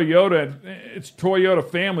all Toyota. It's Toyota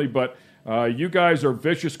family, but you guys are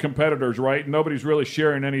vicious competitors, right? Nobody's really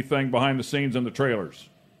sharing anything behind the scenes in the trailers.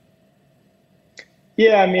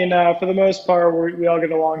 Yeah, I mean, for the most part, we all get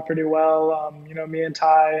along pretty well. Me and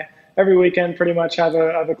Ty, every weekend pretty much have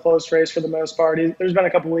a close race for the most part. There's been a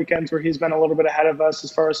couple weekends where he's been a little bit ahead of us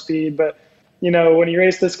as far as speed, but when you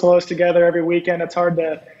race this close together every weekend, it's hard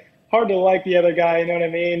to like the other guy. You know what I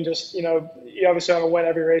mean? Just, you obviously want to win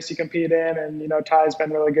every race you compete in, and, Ty's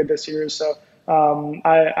been really good this year. So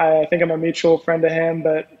I think I'm a mutual friend to him,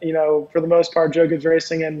 but, for the most part, Joe Gibbs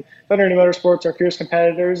Racing and Veterinary Motorsports are fierce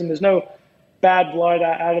competitors, and there's no bad blood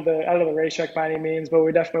out of the racetrack by any means, but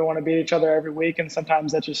we definitely want to beat each other every week. And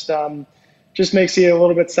sometimes that just makes you a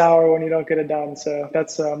little bit sour when you don't get it done. So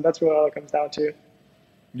that's really all it comes down to.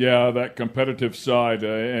 Yeah, that competitive side,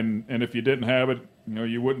 and if you didn't have it,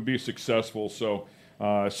 you wouldn't be successful. So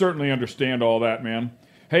certainly understand all that, man.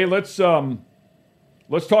 Hey, let's talk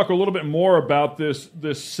a little bit more about this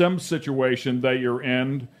sim situation that you're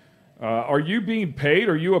in. Are you being paid?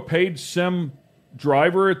 Are you a paid sim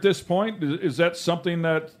driver at this point? Is that something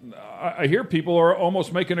that I hear people are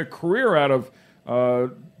almost making a career out of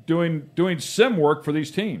doing sim work for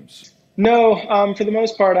these teams? No, for the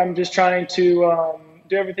most part, I'm just trying to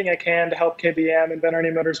do everything I can to help KBM and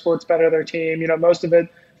Veterinary Motorsports better their team. Most of it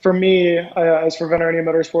for me is for Veterinary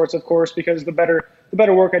Motorsports, of course, because the better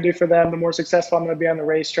work I do for them, the more successful I'm going to be on the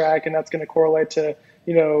racetrack, and that's going to correlate to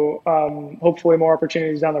hopefully more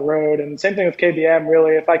opportunities down the road. And same thing with KBM.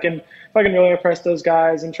 Really, if I can really impress those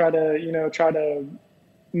guys and try to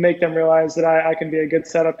make them realize that I can be a good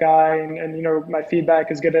setup guy, and my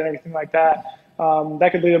feedback is good and everything like that. That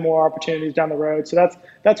could lead to more opportunities down the road. So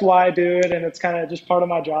that's why I do it, and it's kind of just part of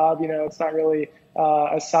my job. It's not really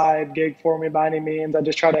a side gig for me by any means. I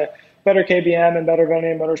just try to better KBM and better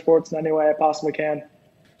Veterinary Motorsports in any way I possibly can.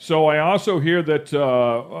 So I also hear that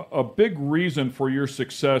a big reason for your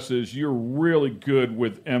success is you're really good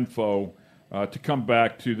with info. To come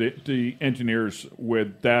back to the engineers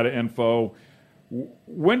with data info,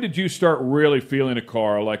 when did you start really feeling a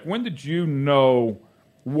car? Like, when did you know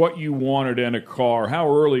what you wanted in a car? How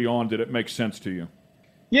early on did it make sense to you?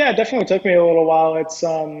 Yeah, it definitely took me a little while. It's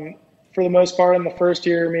for the most part, in the first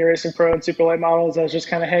year of me racing pro and super late models, I was just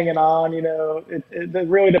kind of hanging on. It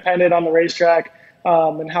really depended on the racetrack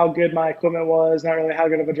and how good my equipment was, not really how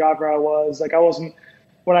good of a driver I was. Like, I wasn't,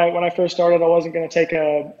 when I first started, I wasn't going to take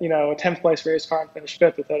a 10th place race car and finish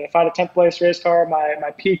 5th with it. If I had a 10th place race car,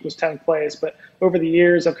 my peak was 10th place. But over the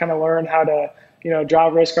years, I've kind of learned how to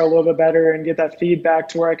drive a race car a little bit better and get that feedback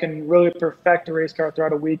to where I can really perfect a race car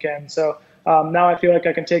throughout a weekend. So now I feel like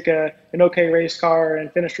I can take an okay race car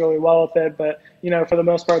and finish really well with it. But, for the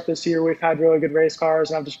most part this year, we've had really good race cars,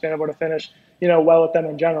 and I've just been able to finish, well with them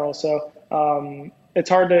in general. So it's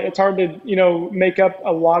hard to make up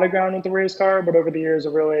a lot of ground with the race car, but over the years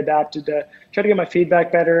I've really adapted to try to get my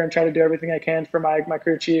feedback better and try to do everything I can for my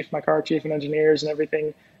crew chief, my car chief, and engineers, and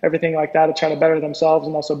everything like that to try to better themselves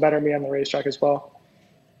and also better me on the racetrack as well.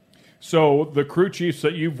 So the crew chiefs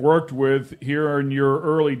that you've worked with here in your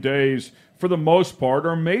early days, for the most part,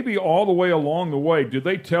 or maybe all the way along the way, do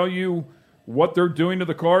they tell you what they're doing to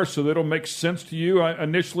the car so that it'll make sense to you?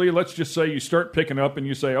 Initially, let's just say you start picking up and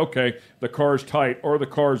you say, okay, the car's tight or the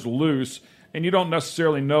car's loose, and you don't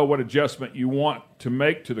necessarily know what adjustment you want to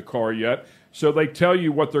make to the car yet. So they tell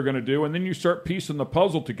you what they're going to do, and then you start piecing the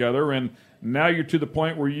puzzle together, and now you're to the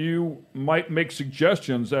point where you might make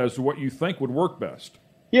suggestions as to what you think would work best.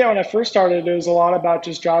 Yeah, when I first started, it was a lot about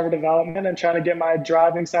just driver development and trying to get my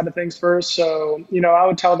driving side of things first. So, I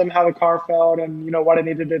would tell them how the car felt and, what I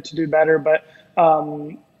needed it to do better. But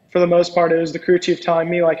for the most part, it was the crew chief telling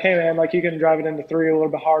me, like, hey, man, like, you can drive it into 3 a little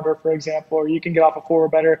bit harder, for example, or you can get off a 4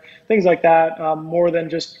 better, things like that, more than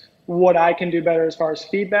just what I can do better as far as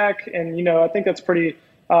feedback. And, I think that's pretty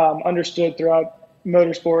understood throughout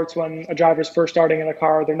motorsports. When a driver's first starting in a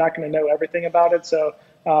car, they're not going to know everything about it. So,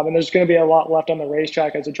 and there's going to be a lot left on the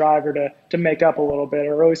racetrack as a driver to make up a little bit,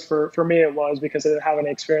 or at least for me it was, because I didn't have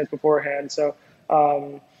any experience beforehand. So,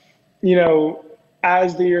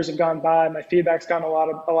 as the years have gone by, my feedback's gotten a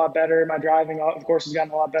lot better. My driving, of course, has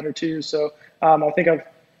gotten a lot better too. So I think I've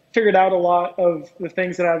figured out a lot of the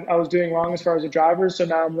things that I was doing wrong as far as a driver. So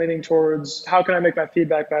now I'm leaning towards how can I make my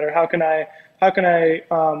feedback better? How can I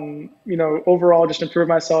overall just improve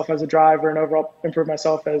myself as a driver and overall improve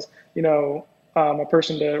myself as, a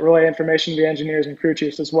person to relay information to the engineers and crew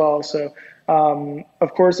chiefs as well. So,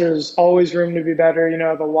 of course, there's always room to be better. I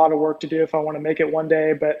have a lot of work to do if I want to make it one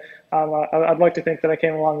day, but I'd like to think that I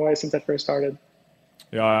came a long way since I first started.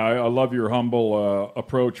 Yeah, I love your humble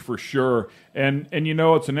approach for sure. And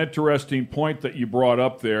it's an interesting point that you brought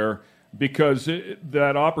up there, because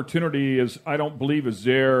that opportunity I don't believe is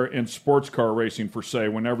there in sports car racing per se,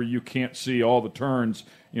 whenever you can't see all the turns,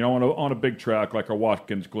 on a big track like a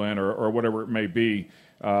Watkins Glen or whatever it may be.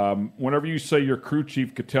 Whenever you say your crew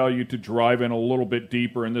chief could tell you to drive in a little bit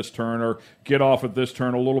deeper in this turn or get off at this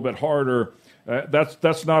turn a little bit harder,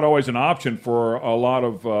 that's not always an option for a lot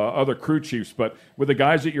of other crew chiefs. But with the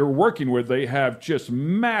guys that you're working with, they have just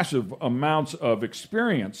massive amounts of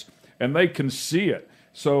experience, and they can see it.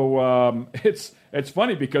 So it's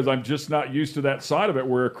funny because I'm just not used to that side of it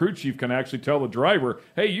where a crew chief can actually tell the driver,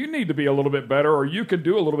 hey, you need to be a little bit better, or you can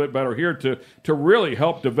do a little bit better here to really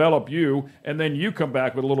help develop you, and then you come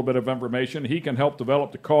back with a little bit of information. He can help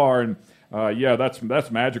develop the car, and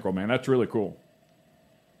that's magical, man. That's really cool.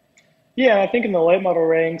 Yeah, I think in the late model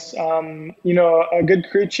ranks, a good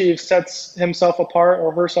crew chief sets himself apart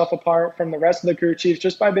or herself apart from the rest of the crew chiefs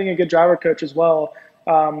just by being a good driver coach as well.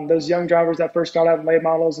 Those young drivers that first start out in late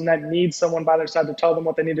models and that need someone by their side to tell them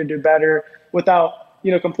what they need to do better without,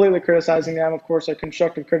 completely criticizing them. Of course, a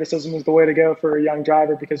constructive criticism is the way to go for a young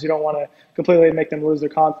driver because you don't want to completely make them lose their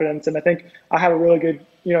confidence. And I think I had a really good,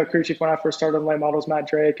 crew chief when I first started in late models, Matt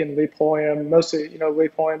Drake and Lee Pulliam. Mostly, Lee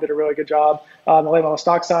Pulliam did a really good job on the late model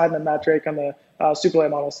stock side, and then Matt Drake on the super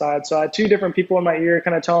late model side. So I had two different people in my ear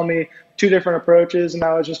kind of telling me two different approaches, and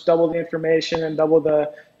I was just double the information and double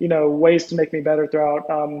the, ways to make me better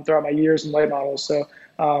throughout my years in late models. So,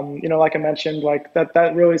 like I mentioned, like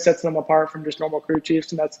that really sets them apart from just normal crew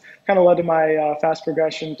chiefs. And that's kind of led to my fast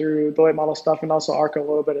progression through the late model stuff and also ARCA a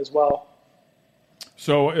little bit as well.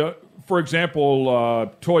 So, for example,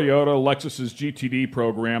 Toyota, Lexus's GTD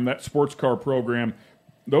program, that sports car program,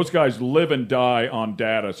 those guys live and die on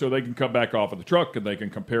data. So they can come back off of the truck and they can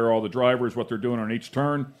compare all the drivers, what they're doing on each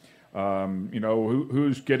turn.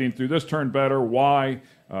 Who's getting through this turn better, why,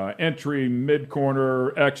 entry,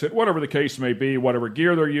 mid-corner, exit, whatever the case may be, whatever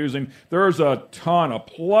gear they're using. There's a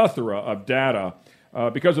plethora of data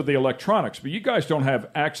because of the electronics. But you guys don't have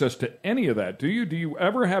access to any of that, do you? Do you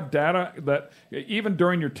ever have data that, even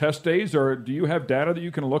during your test days, or do you have data that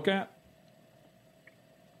you can look at?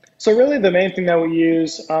 So really the main thing that we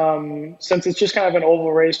use, since it's just kind of an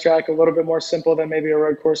oval racetrack, a little bit more simple than maybe a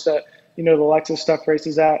road course that, the Lexus stuff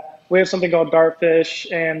races at, we have something called Dartfish,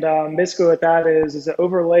 and basically what that is it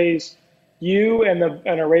overlays you and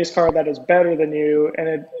a race car that is better than you,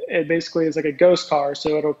 and it basically is like a ghost car.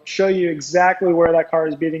 So it'll show you exactly where that car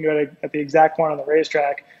is beating you at the exact point on the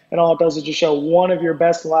racetrack, and all it does is just show one of your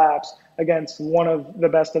best laps against one of the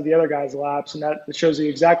best of the other guys' laps, and that shows you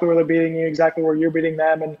exactly where they're beating you, exactly where you're beating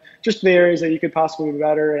them, and just the areas that you could possibly be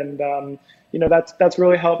better. And that's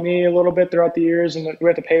really helped me a little bit throughout the years, and we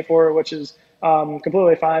have to pay for it, which is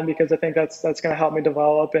completely fine because I think that's going to help me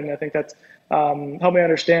develop, and I think that's help me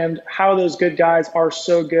understand how those good guys are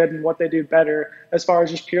so good and what they do better as far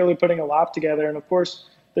as just purely putting a lap together. And of course,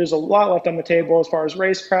 there's a lot left on the table as far as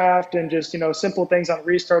racecraft and just, simple things on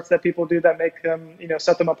restarts that people do that make them,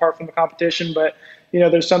 set them apart from the competition. But,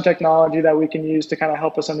 there's some technology that we can use to kind of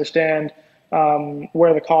help us understand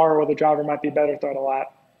where the car or the driver might be better throughout a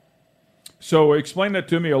lap. So explain that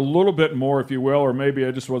to me a little bit more, if you will, or maybe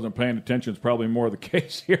I just wasn't paying attention. It's probably more the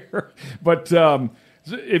case here. But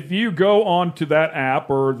if you go on to that app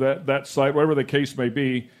or that site, whatever the case may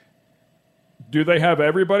be, do they have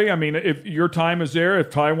everybody? I mean, if your time is there, if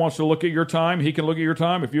Ty wants to look at your time, he can look at your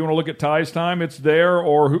time. If you want to look at Ty's time, it's there,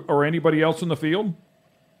 or anybody else in the field?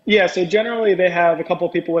 Yeah, so generally they have a couple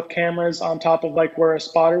of people with cameras on top of like where a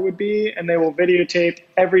spotter would be, and they will videotape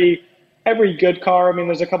every good car. I mean,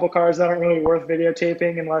 there's a couple cars that aren't really worth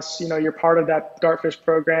videotaping unless, you're part of that Dartfish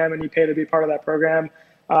program and you pay to be part of that program.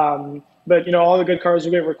 But, all the good cars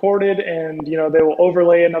will get recorded, and, they will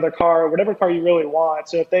overlay another car, whatever car you really want.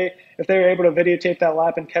 So if they're able to videotape that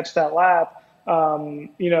lap and catch that lap,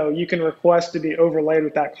 you can request to be overlaid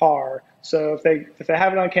with that car. So if they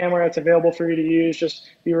have it on camera, it's available for you to use. Just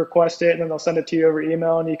you request it, and then they'll send it to you over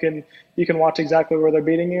email, and you can watch exactly where they're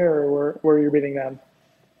beating you or where you're beating them.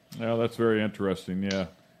 Yeah, that's very interesting. Yeah,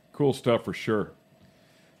 cool stuff for sure.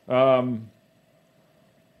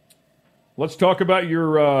 Let's talk about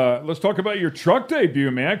your truck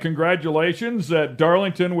debut, man. Congratulations at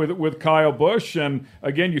Darlington with Kyle Busch. And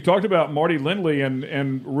again, you talked about Marty Lindley,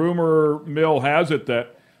 and rumor mill has it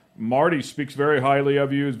that Marty speaks very highly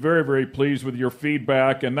of you, is very, very pleased with your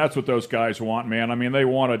feedback, and that's what those guys want, man. I mean, they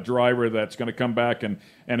want a driver that's going to come back and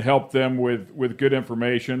help them with good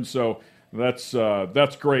information. So that's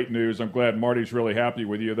great news. I'm glad Marty's really happy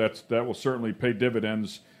with you. That will certainly pay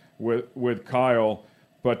dividends with Kyle.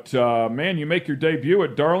 But, man, you make your debut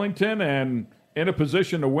at Darlington and in a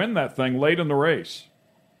position to win that thing late in the race.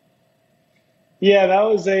 Yeah, that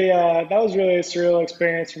was really a surreal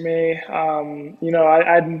experience for me. I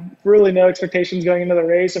had really no expectations going into the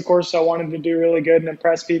race. Of course, I wanted to do really good and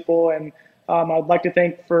impress people. And I'd like to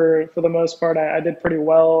think for the most part, I did pretty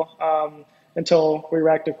well. until we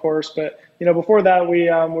wrecked, of course. But, before that, we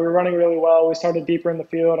were running really well. We started deeper in the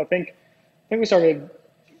field. I think we started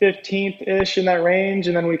 15th-ish in that range,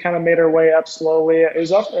 and then we kind of made our way up slowly. It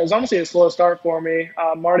was honestly a slow start for me.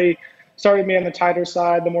 Marty started me on the tighter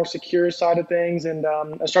side, the more secure side of things, and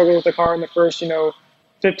I struggled with the car in the first,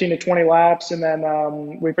 15 to 20 laps, and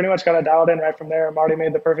then we pretty much got it dialed in right from there. Marty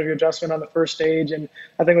made the perfect adjustment on the first stage, and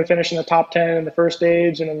I think we finished in the top 10 in the first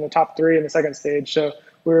stage and in the top 3 in the second stage. So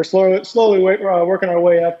we were slowly working our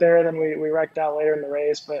way up there, and then we wrecked out later in the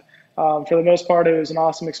race. But for the most part, it was an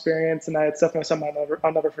awesome experience, and it's definitely something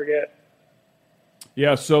I'll never forget.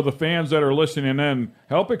 Yeah, so the fans that are listening in,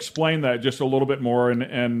 help explain that just a little bit more,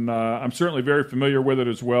 and I'm certainly very familiar with it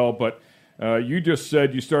as well, but you just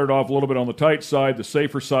said you started off a little bit on the tight side, the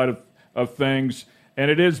safer side of things,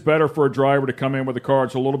 and it is better for a driver to come in with a car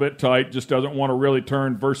it's a little bit tight, just doesn't want to really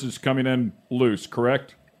turn versus coming in loose,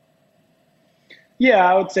 correct? Yeah,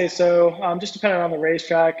 I would say so, just depending on the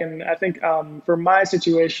racetrack. And I think for my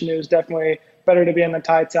situation, it was definitely better to be on the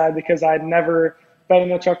tight side because I'd never been in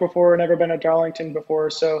the truck before, never been at Darlington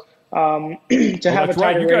before. So to have a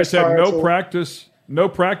tighter You guys race had car, no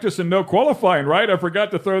practice and no qualifying, right? I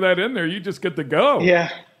forgot to throw that in there. You just get to go.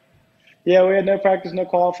 Yeah, we had no practice, no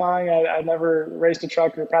qualifying. I never raced a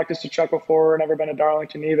truck or practiced a truck before, never been to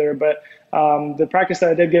Darlington either. But the practice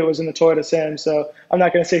that I did get was in the Toyota Sim. So I'm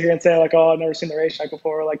not going to sit here and say, like, oh, I've never seen the racetrack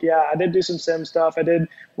before. Like, yeah, I did do some sim stuff. I did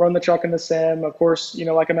run the truck in the sim. Of course,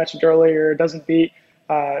 like I mentioned earlier, it doesn't beat,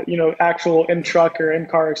 actual in-truck or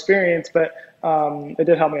in-car experience. But it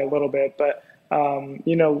did help me a little bit. But,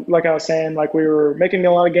 like I was saying, like we were making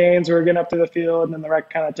a lot of gains. We were getting up to the field, and then the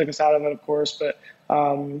wreck kind of took us out of it, of course. But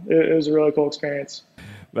it was a really cool experience.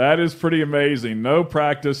 That is pretty amazing. No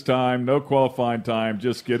practice time, no qualifying time.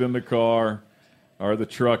 Just get in the car, or the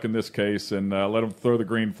truck in this case, and let them throw the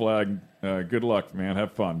green flag. Good luck, man.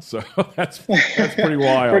 Have fun. So that's pretty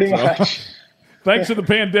wild. Pretty much. Thanks to the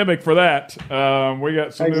pandemic for that. We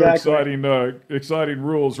got some new exciting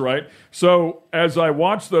rules, right? So as I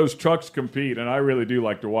watch those trucks compete, and I really do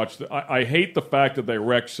like to watch I hate the fact that they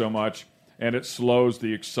wreck so much, and it slows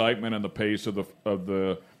the excitement and the pace of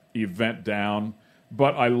the event down.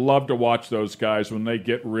 But I love to watch those guys when they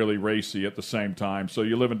get really racy at the same time. So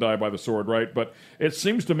you live and die by the sword, right? But it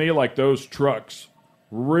seems to me like those trucks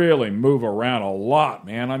really move around a lot,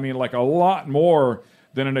 man. I mean, like a lot more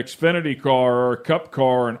than an Xfinity car or a Cup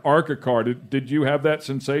car or an ARCA car. Did you have that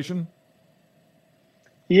sensation?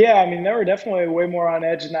 Yeah, I mean, they were definitely way more on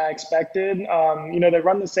edge than I expected. They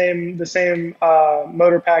run the same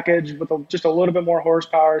motor package with just a little bit more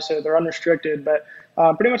horsepower, so they're unrestricted, but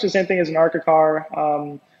pretty much the same thing as an ARCA car,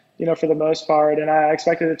 for the most part. And I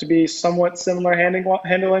expected it to be somewhat similar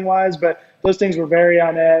handling-wise, but those things were very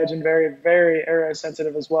on edge and very, very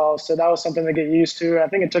aero-sensitive as well. So that was something to get used to. I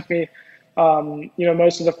think it took me,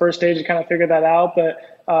 most of the first stage to kind of figure that out. But,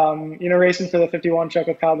 racing for the 51 truck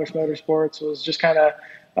with Cowbush Motorsports was just kind of,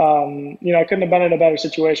 I couldn't have been in a better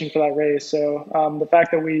situation for that race. So the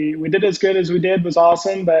fact that we did as good as we did was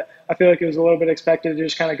awesome, but I feel like it was a little bit expected to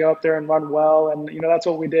just kind of go up there and run well. And, that's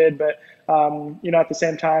what we did. But, at the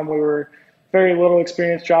same time, we were very little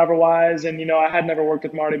experienced driver-wise. And, I had never worked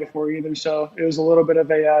with Marty before either. So it was a little bit of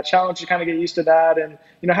a challenge to kind of get used to that. And,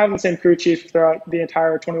 having the same crew chief throughout the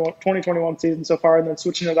entire 2021 season so far and then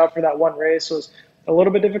switching it up for that one race was a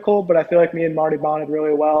little bit difficult. But I feel like me and Marty bonded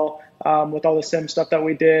really well with all the sim stuff that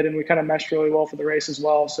we did. And we kind of meshed really well for the race as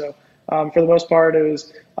well. So for the most part, it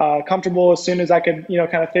was comfortable as soon as I could,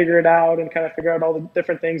 kind of figure it out and kind of figure out all the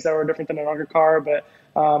different things that were different than an ARCA car. But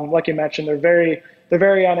like you mentioned, they're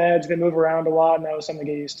very on edge. They move around a lot, and that was something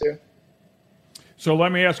to get used to. So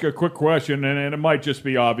let me ask you a quick question, and it might just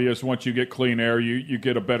be obvious. Once you get clean air, you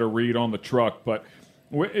get a better read on the truck. But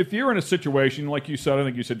if you're in a situation, like you said, I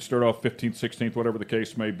think you said start off 15th, 16th, whatever the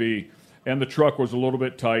case may be, and the truck was a little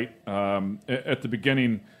bit tight at the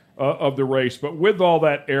beginning of the race. But with all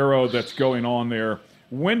that aero that's going on there,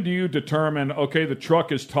 when do you determine, okay, the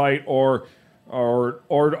truck is tight, or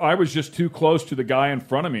I was just too close to the guy in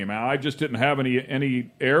front of me, man? I just didn't have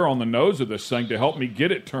any air on the nose of this thing to help me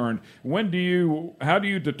get it turned. How do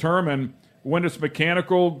you determine when it's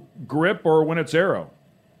mechanical grip or when it's aero?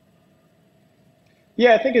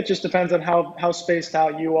 Yeah, I think it just depends on how spaced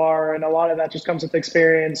out you are, and a lot of that just comes with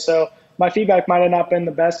experience. So my feedback might have not been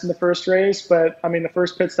the best in the first race, but I mean, the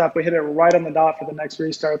first pit stop, we hit it right on the dot for the next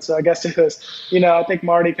restart. So I guess it was, I think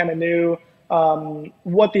Marty kind of knew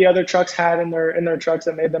what the other trucks had in their trucks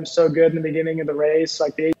that made them so good in the beginning of the race.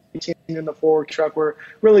 Like the 18 and the 4 truck were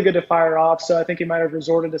really good to fire off. So I think he might have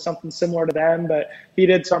resorted to something similar to them, but he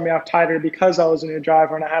did start me off tighter because I was a new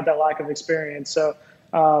driver and I had that lack of experience. So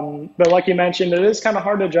But like you mentioned, it is kind of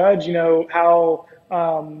hard to judge, how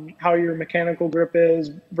your mechanical grip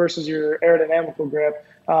is versus your aerodynamical grip.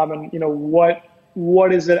 And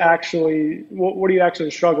what is it actually, what are you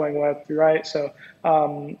actually struggling with, right? So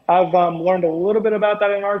I've learned a little bit about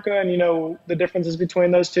that in ARCA and, the differences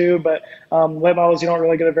between those two, but late models, you don't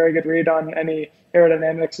really get a very good read on any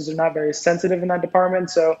aerodynamics as they're not very sensitive in that department.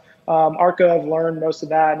 So ARCA, I've learned most of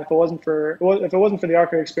that. And if it wasn't for the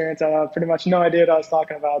ARCA experience, I have pretty much no idea what I was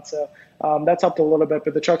talking about. So that's helped a little bit,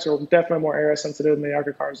 but the trucks are definitely more aero sensitive than the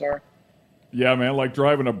ARCA cars are. Yeah, man, like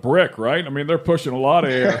driving a brick, right? I mean, they're pushing a lot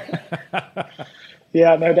of air.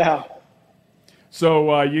 Yeah, no doubt.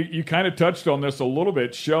 So you kind of touched on this a little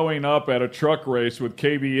bit, showing up at a truck race with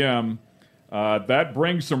KBM. That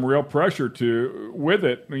brings some real pressure with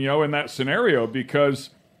it, in that scenario, because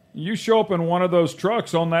you show up in one of those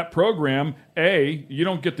trucks on that program. You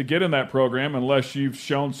don't get to get in that program unless you've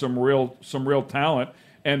shown some real talent,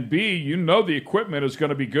 and B, the equipment is going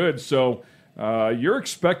to be good. So you're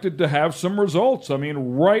expected to have some results. I mean,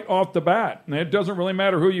 right off the bat, and it doesn't really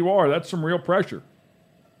matter who you are. That's some real pressure.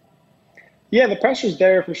 Yeah, the pressure's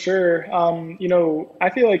there for sure. I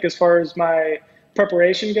feel like as far as my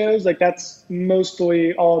preparation goes, like that's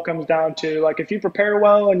mostly all it comes down to. Like if you prepare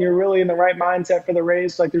well and you're really in the right mindset for the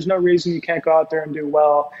race, like there's no reason you can't go out there and do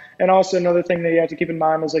well. And also another thing that you have to keep in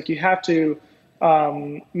mind is like you have to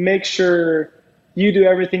make sure you do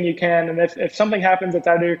everything you can. And if something happens that's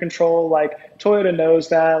out of your control, like Toyota knows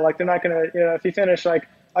that, like they're not going to, if you finish like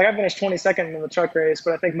I finished 22nd in the truck race,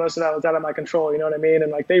 but I think most of that was out of my control, you know what I mean?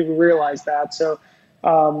 And like they realized that. So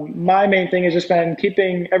my main thing has just been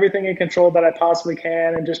keeping everything in control that I possibly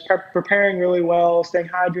can and just preparing really well, staying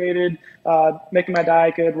hydrated, making my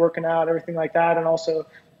diet good, working out, everything like that. And also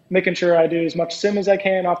making sure I do as much sim as I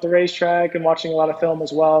can off the racetrack and watching a lot of film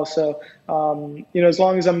as well. So, as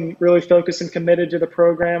long as I'm really focused and committed to the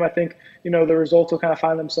program, I think, the results will kind of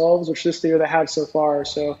find themselves, which this year they have so far.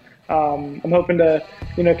 So I'm hoping to,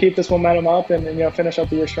 keep this momentum up and finish up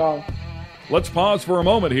the year strong. Let's pause for a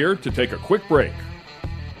moment here to take a quick break.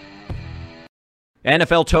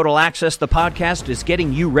 NFL Total Access, the podcast, is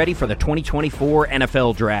getting you ready for the 2024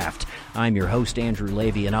 NFL Draft. I'm your host, Andrew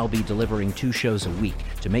Levy, and I'll be delivering 2 shows a week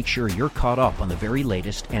to make sure you're caught up on the very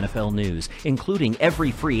latest NFL news, including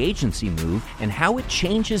every free agency move and how it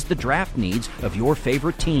changes the draft needs of your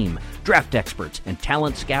favorite team. Draft experts and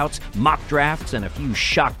talent scouts, mock drafts, and a few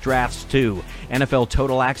shock drafts, too. NFL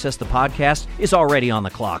Total Access, the podcast, is already on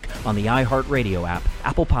the clock on the iHeartRadio app,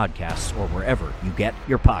 Apple Podcasts, or wherever you get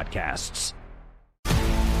your podcasts.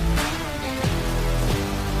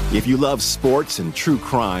 If you love sports and true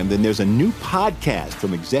crime, then there's a new podcast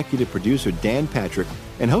from executive producer Dan Patrick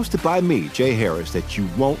and hosted by me, Jay Harris, that you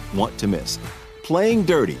won't want to miss. Playing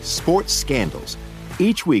Dirty: Sports Scandals.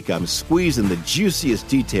 Each week, I'm squeezing the juiciest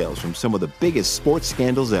details from some of the biggest sports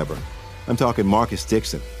scandals ever. I'm talking Marcus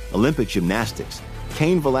Dixon, Olympic gymnastics,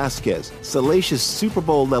 Cain Velasquez, salacious Super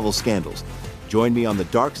Bowl-level scandals. Join me on the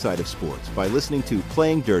dark side of sports by listening to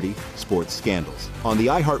Playing Dirty: Sports Scandals on the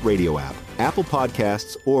iHeartRadio app, Apple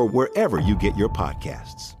Podcasts, or wherever you get your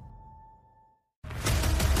podcasts.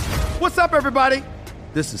 What's up, everybody?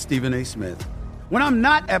 This is Stephen A. Smith. When I'm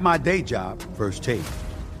not at my day job, First Take,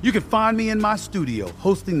 you can find me in my studio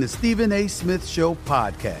hosting the Stephen A. Smith Show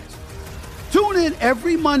podcast. Tune in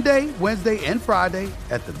every Monday, Wednesday, and Friday,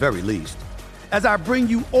 at the very least, as I bring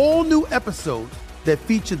you all new episodes that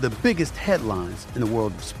feature the biggest headlines in the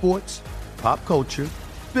world of sports, pop culture,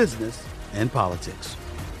 business, and politics.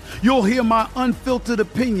 You'll hear my unfiltered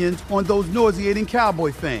opinions on those nauseating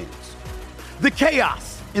Cowboy fans, the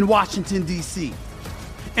chaos in Washington, D.C.,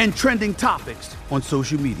 and trending topics on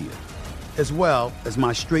social media, as well as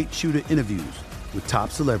my straight shooter interviews with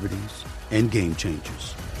top celebrities and game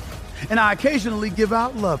changers. And I occasionally give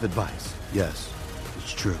out love advice. Yes,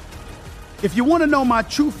 it's true. If you want to know my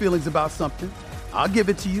true feelings about something, I'll give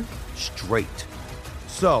it to you straight.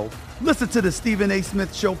 So listen to the Stephen A.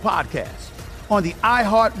 Smith Show podcast on the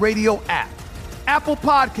iHeartRadio app, Apple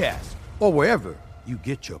Podcasts, or wherever you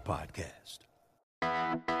get your podcast.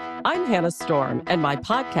 I'm Hannah Storm, and my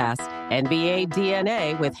podcast, NBA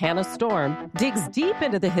DNA with Hannah Storm, digs deep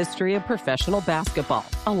into the history of professional basketball,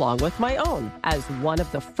 along with my own, as one of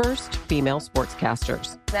the first female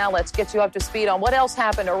sportscasters. Now let's get you up to speed on what else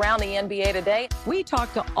happened around the NBA today. We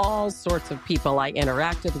talk to all sorts of people I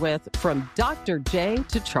interacted with, from Dr. J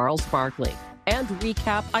to Charles Barkley, and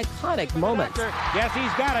recap iconic moments. Yes,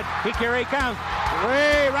 he's got it. Here he comes.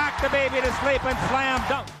 Way rock the baby to sleep and slam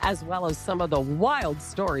dunk. As well as some of the wild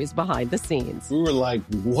stories behind the scenes. We were like,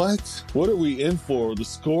 what? What are we in for? The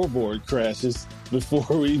scoreboard crashes before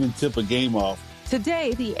we even tip a game off.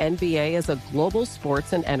 Today, the NBA is a global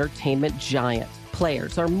sports and entertainment giant.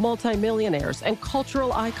 Players are multimillionaires and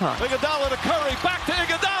cultural icons. Iguodala to Curry, back to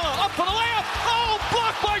Iguodala, up for the layup. Oh,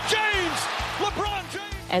 blocked by James. LeBron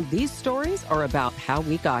James. And these stories are about how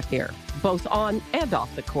we got here, both on and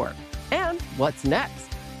off the court. And what's next?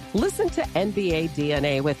 Listen to NBA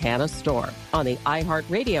DNA with Hannah Storm on the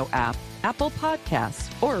iHeartRadio app, Apple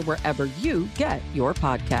Podcasts, or wherever you get your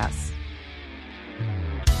podcasts.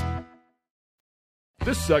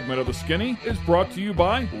 This segment of The Skinny is brought to you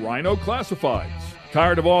by Rhino Classifieds.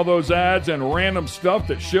 Tired of all those ads and random stuff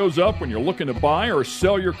that shows up when you're looking to buy or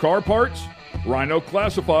sell your car parts? Rhino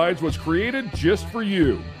Classifieds was created just for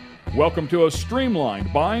you. Welcome to a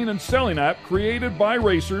streamlined buying and selling app created by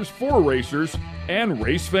racers for racers and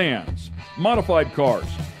race fans. Modified cars,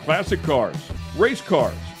 classic cars, race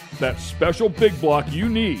cars, that special big block you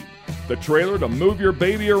need, the trailer to move your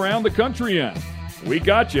baby around the country in. We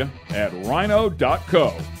got you at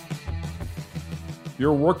rhino.co.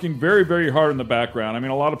 You're working very, very hard in the background. I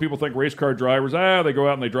mean, a lot of people think race car drivers, they go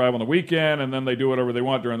out and they drive on the weekend and then they do whatever they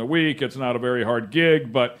want during the week. It's not a very hard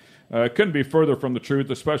gig, but it couldn't be further from the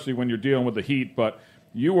truth, especially when you're dealing with the heat. But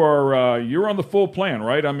you're on the full plan,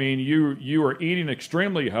 right? I mean, you are eating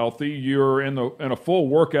extremely healthy. You're in a full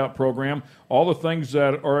workout program. All the things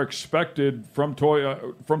that are expected from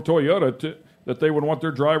Toyota that they would want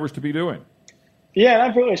their drivers to be doing. Yeah, and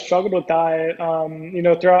I've really struggled with diet.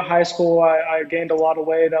 Throughout high school, I gained a lot of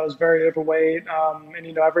weight. I was very overweight.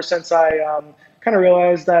 Ever since I kind of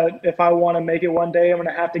realized that if I want to make it one day, I'm going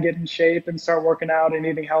to have to get in shape and start working out and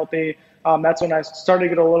eating healthy. That's when I started to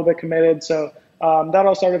get a little bit committed. So that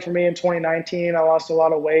all started for me in 2019. I lost a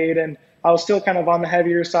lot of weight, and I was still kind of on the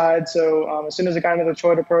heavier side. So as soon as I got into the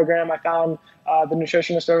Toyota program, I found the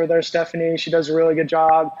nutritionist over there, Stephanie. She does a really good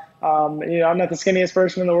job. I'm not the skinniest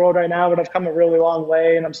person in the world right now, but I've come a really long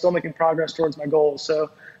way, and I'm still making progress towards my goals.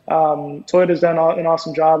 So Toyota's done an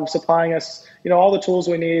awesome job of supplying us, all the tools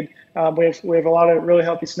we need. We have a lot of really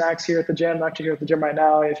healthy snacks here at the gym. I'm actually here at the gym right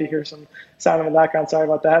now. If you hear some sound in the background, sorry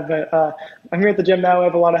about that. But I'm here at the gym now. We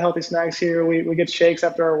have a lot of healthy snacks here. We get shakes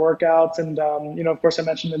after our workouts. And, of course, I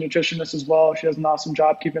mentioned the nutritionist as well. She does an awesome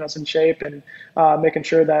job keeping us in shape and making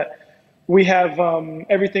sure that we have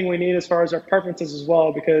everything we need as far as our preferences as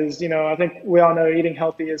well, because, I think we all know eating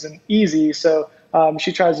healthy isn't easy. So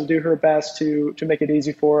she tries to do her best to make it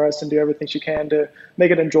easy for us and do everything she can to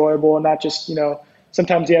make it enjoyable and not just,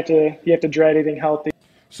 sometimes you have to dread eating healthy.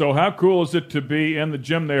 So how cool is it to be in the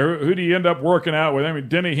gym there? Who do you end up working out with? I mean,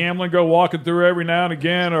 Denny Hamlin go walking through every now and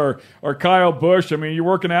again, or Kyle Busch? I mean, you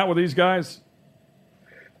working out with these guys?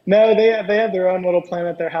 No, they have their own little plan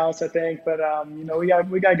at their house, I think. But we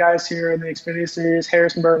got guys here in the Xfinity Series.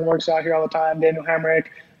 Harrison Burton works out here all the time. Daniel Hemrick,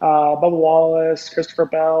 Bubba Wallace, Christopher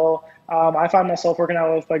Bell. I find myself working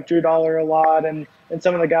out with like Drew Dollar a lot, and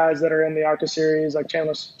some of the guys that are in the ARCA series, like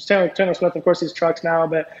Chandler Smith. Of course, he's trucks now,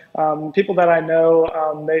 but people that I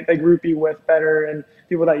know, they group you with better, and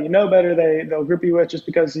people that you know better, they'll group you with just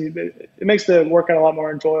because it makes the workout a lot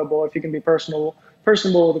more enjoyable if you can be personable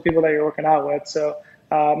with the people that you're working out with. So.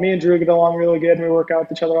 Me and Drew get along really good, and we work out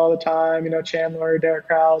with each other all the time. Chandler, Derek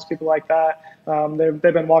Krause, people like that. They've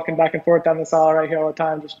been walking back and forth down the aisle right here all the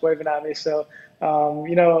time, just waving at me. So,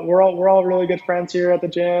 we're all really good friends here at the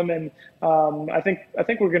gym, and I think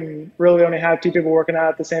we can really only have two people working out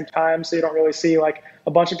at the same time, so you don't really see like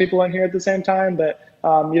a bunch of people in here at the same time. But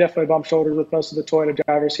you definitely bump shoulders with most of the Toyota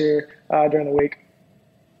drivers here during the week.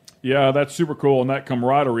 Yeah, that's super cool, and that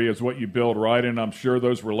camaraderie is what you build, right? And I'm sure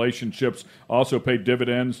those relationships also pay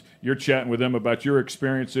dividends. You're chatting with them about your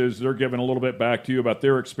experiences. They're giving a little bit back to you about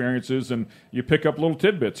their experiences, and you pick up little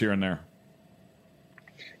tidbits here and there.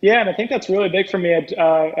 Yeah, and I think that's really big for me at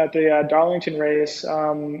the Darlington race.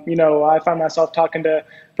 I find myself talking to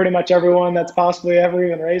pretty much everyone that's possibly ever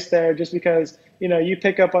even raced there, just because, you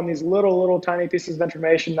pick up on these little tiny pieces of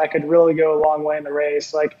information that could really go a long way in the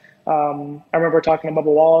race. Like, I remember talking to Bubba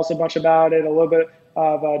Wallace a bunch about it, a little bit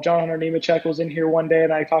of John Hunter Nemechek was in here one day,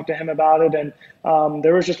 and I talked to him about it. And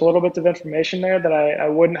there was just a little bits of information there that I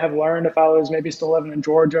wouldn't have learned if I was maybe still living in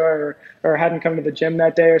Georgia or hadn't come to the gym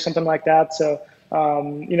that day or something like that. So,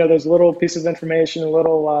 those little pieces of information,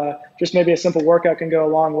 just maybe a simple workout can go a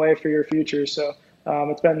long way for your future. So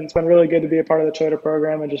it's been really good to be a part of the Toyota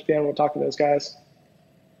program and just being able to talk to those guys.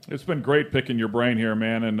 It's been great picking your brain here,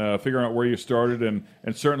 man, and figuring out where you started and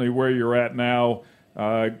certainly where you're at now.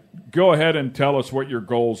 Go ahead and tell us what your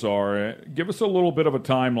goals are. Give us a little bit of a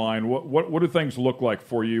timeline. What do things look like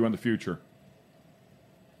for you in the future?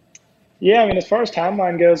 Yeah, as far as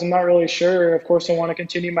timeline goes, I'm not really sure. Of course, I want to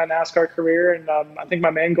continue my NASCAR career, and I think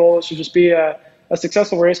my main goal is to just be a a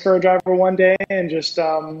successful race car driver one day, and just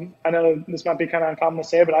I know this might be kind of uncommon to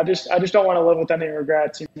say, but I just don't want to live with any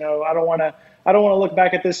regrets. You know, I don't want to look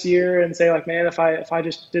back at this year and say like, man, if I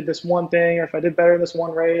just did this one thing, or if I did better in this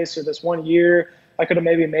one race or this one year, I could have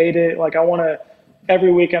maybe made it. Like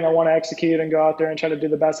every weekend I want to execute and go out there and try to do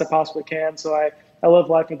the best I possibly can. So I live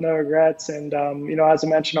life with no regrets. And, you know, as I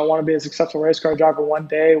mentioned, I want to be a successful race car driver one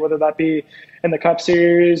day, whether that be in the Cup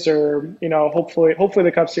Series or, you know, hopefully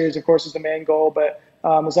the Cup Series, of course, is the main goal. But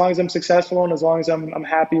as long as I'm successful and as long as I'm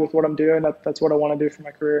happy with what I'm doing, that's what I want to do for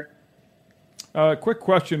my career. Quick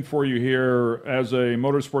question for you here. As a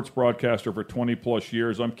motorsports broadcaster for 20 plus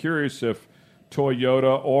years, I'm curious if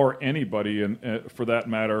Toyota or anybody, for that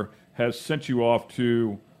matter, has sent you off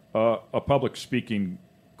to a public speaking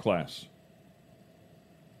class.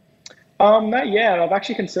 Not yet. I've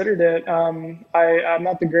actually considered it. I'm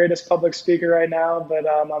not the greatest public speaker right now, but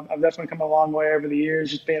I've definitely come a long way over the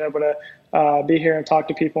years, just being able to be here and talk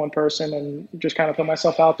to people in person and just kind of put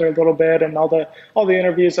myself out there a little bit. And all the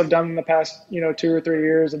interviews I've done in the past, you know, 2 or 3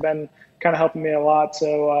 years have been kind of helping me a lot.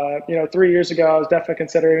 So, you know, 3 years ago, I was definitely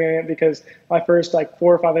considering it because my first 4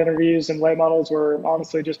 or 5 interviews in late models were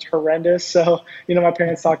honestly just horrendous. So, you know, my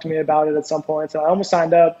parents talked to me about it at some point. So I almost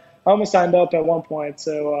signed up at one point.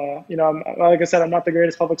 So, you know, like I said, I'm not the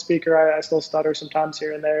greatest public speaker. I still stutter sometimes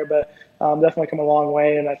here and there, but definitely come a long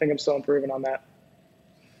way, and I think I'm still improving on that.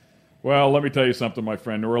 Well, let me tell you something, my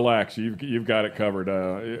friend. Relax. You've got it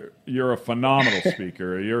covered. You're a phenomenal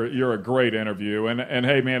speaker. You're a great interview. And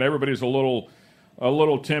hey, man, everybody's a little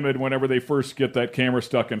timid whenever they first get that camera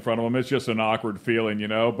stuck in front of them. It's just an awkward feeling, you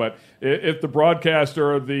know. But if the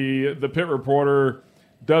broadcaster or the pit reporter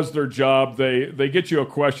does their job, they get you a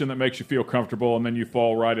question that makes you feel comfortable, and then you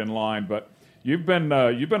fall right in line. But you've been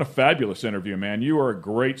a fabulous interview, man. You are a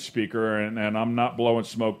great speaker, and I'm not blowing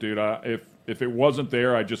smoke, dude. If it wasn't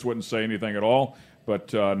there, I just wouldn't say anything at all.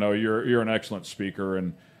 But no, you're an excellent speaker,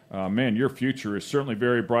 and man, your future is certainly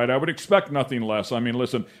very bright. I would expect nothing less. I mean,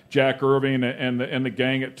 listen, Jack Irving and the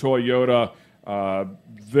gang at Toyota,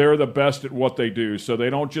 they're the best at what they do, so they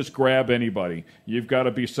don't just grab anybody. You've got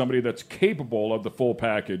to be somebody that's capable of the full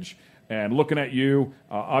package. And looking at you,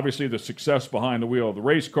 obviously the success behind the wheel of the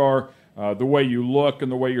race car, the way you look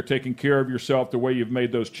and the way you're taking care of yourself, the way you've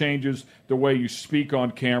made those changes, the way you speak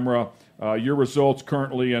on camera, your results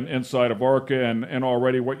currently inside of ARCA and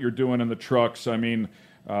already what you're doing in the trucks. I mean,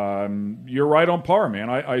 you're right on par, man.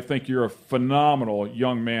 I think you're a phenomenal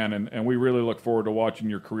young man, and we really look forward to watching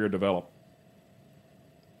your career develop.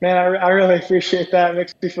 Man, I really appreciate that. It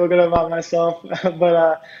makes me feel good about myself.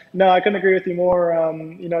 But no, I couldn't agree with you more.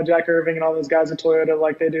 You know, Jack Irving and all those guys at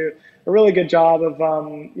Toyota, they do a really good job of,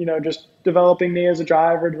 you know, just developing me as a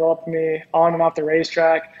driver, developing me on and off the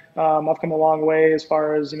racetrack. I've come a long way as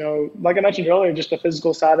far as, you know, like I mentioned earlier, just the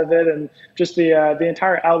physical side of it and just the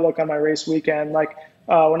entire outlook on my race weekend. Like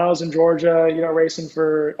when I was in Georgia, you know, racing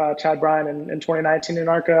for Chad Bryan in 2019 in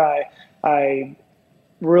ARCA, I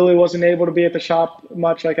really wasn't able to be at the shop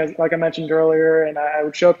much, like I mentioned earlier, and I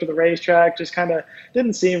would show up to the racetrack, just kind of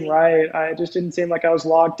didn't seem right. I just didn't seem like I was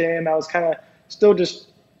logged in. I was kind of still just,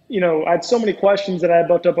 you know, I had so many questions that I had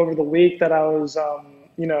built up over the week that I was,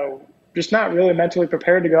 you know, just not really mentally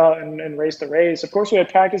prepared to go out and race the race. Of course, we had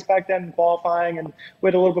practice back then in qualifying, and we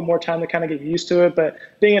had a little bit more time to kind of get used to it. But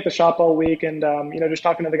being at the shop all week and, you know, just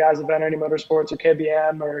talking to the guys at Vanity Motorsports or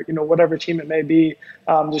KBM or, you know, whatever team it may be,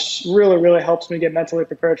 just really, really helps me get mentally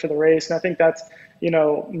prepared for the race. And I think that's, you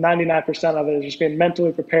know, 99% of it is just being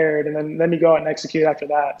mentally prepared, and then you go out and execute after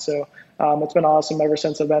that. So it's been awesome ever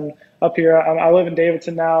since I've been up here. I live in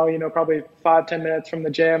Davidson now, you know, probably 5-10 minutes from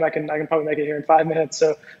the gym. I can probably make it here in 5 minutes.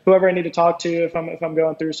 So whoever I need to talk to, if I'm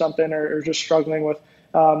going through something or just struggling with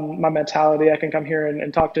my mentality, I can come here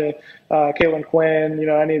and talk to Caitlin Quinn, you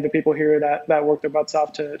know, any of the people here that work their butts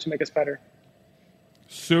off to make us better.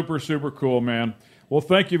 Super, super cool, man. Well,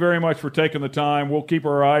 thank you very much for taking the time. We'll keep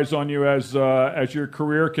our eyes on you as your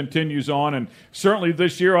career continues on. And certainly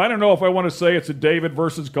this year, I don't know if I want to say it's a David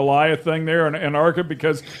versus Goliath thing there in ARCA,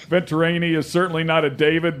 because Venturini is certainly not a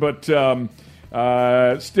David, but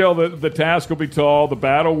still the task will be tall. The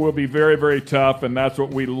battle will be very, very tough, and that's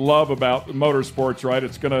what we love about motorsports, right?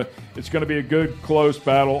 It's gonna be a good, close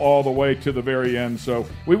battle all the way to the very end. So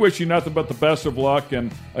we wish you nothing but the best of luck.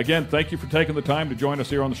 And again, thank you for taking the time to join us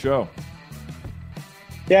here on the show.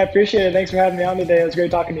 Yeah, I appreciate it. Thanks for having me on today. It was great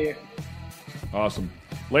talking to you. Awesome.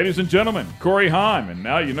 Ladies and gentlemen, Corey Heim, and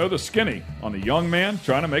now you know the Skinny on the young man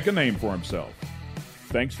trying to make a name for himself.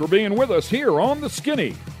 Thanks for being with us here on The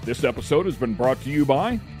Skinny. This episode has been brought to you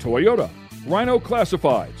by Toyota, Rhino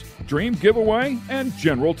Classifieds, Dream Giveaway, and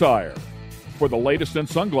General Tire. For the latest in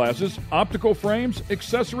sunglasses, optical frames,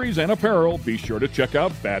 accessories, and apparel, be sure to check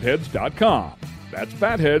out fatheads.com. That's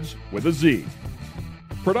Fatheads with a Z.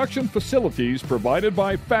 Production facilities provided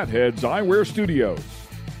by Fatheads Eyewear Studios.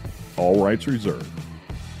 All rights reserved.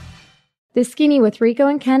 The Skinny with Rico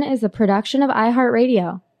and Ken is a production of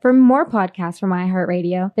iHeartRadio. For more podcasts from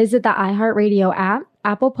iHeartRadio, visit the iHeartRadio app,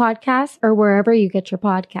 Apple Podcasts, or wherever you get your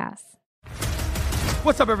podcasts.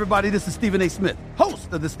 What's up, everybody? This is Stephen A. Smith,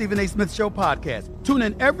 host of the Stephen A. Smith Show podcast. Tune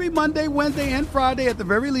in every Monday, Wednesday, and Friday at the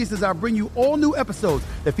very least as I bring you all new episodes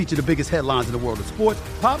that feature the biggest headlines in the world of sports,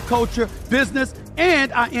 pop culture, business,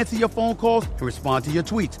 and I answer your phone calls and respond to your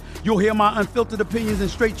tweets. You'll hear my unfiltered opinions and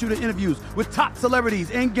straight-shooter interviews with top celebrities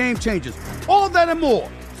and game changers. All that and more.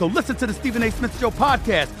 So listen to the Stephen A. Smith Show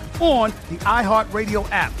podcast on the iHeartRadio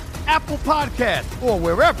app, Apple Podcasts, or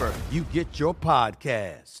wherever you get your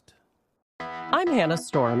podcast. I'm Hannah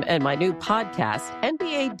Storm, and my new podcast,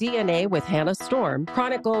 NBA DNA with Hannah Storm,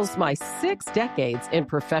 chronicles my 6 decades in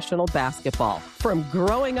professional basketball. From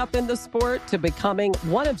growing up in the sport to becoming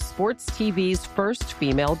one of sports TV's first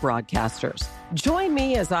female broadcasters. Join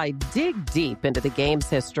me as I dig deep into the game's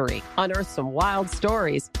history, unearth some wild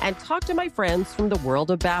stories, and talk to my friends from the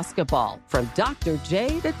world of basketball, from Dr.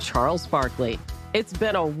 J to Charles Barkley. It's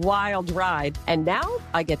been a wild ride, and now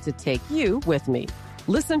I get to take you with me.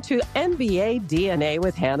 Listen to NBA DNA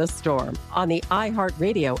with Hannah Storm on the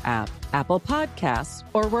iHeartRadio app, Apple Podcasts,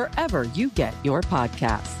 or wherever you get your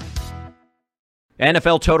podcasts.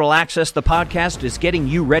 NFL Total Access, the podcast, is getting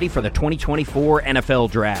you ready for the 2024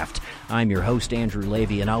 NFL Draft. I'm your host, Andrew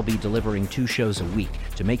Levy, and I'll be delivering 2 shows a week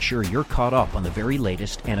to make sure you're caught up on the very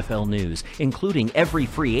latest NFL news, including every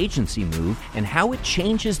free agency move and how it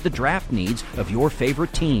changes the draft needs of your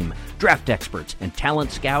favorite team. Draft experts and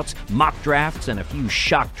talent scouts, mock drafts, and a few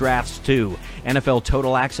shock drafts, too. NFL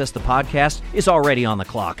Total Access, the podcast, is already on the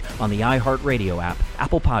clock on the iHeartRadio app,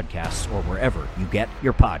 Apple Podcasts, or wherever you get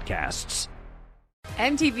your podcasts.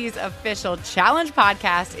 MTV's official Challenge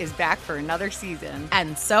podcast is back for another season.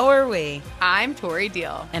 And so are we. I'm Tori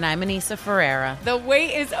Deal. And I'm Anissa Ferreira. The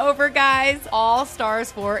wait is over, guys. All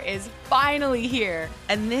Stars 4 is finally here.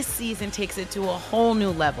 And this season takes it to a whole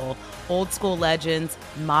new level. Old school legends,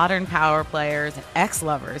 modern power players, and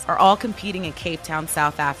ex-lovers are all competing in Cape Town,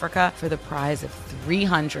 South Africa for the prize of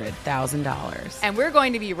 $300,000. And we're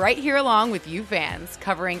going to be right here along with you fans,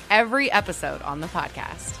 covering every episode on the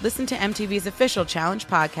podcast. Listen to MTV's official Challenge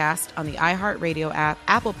podcast on the iHeartRadio app,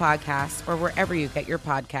 Apple Podcasts, or wherever you get your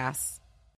podcasts.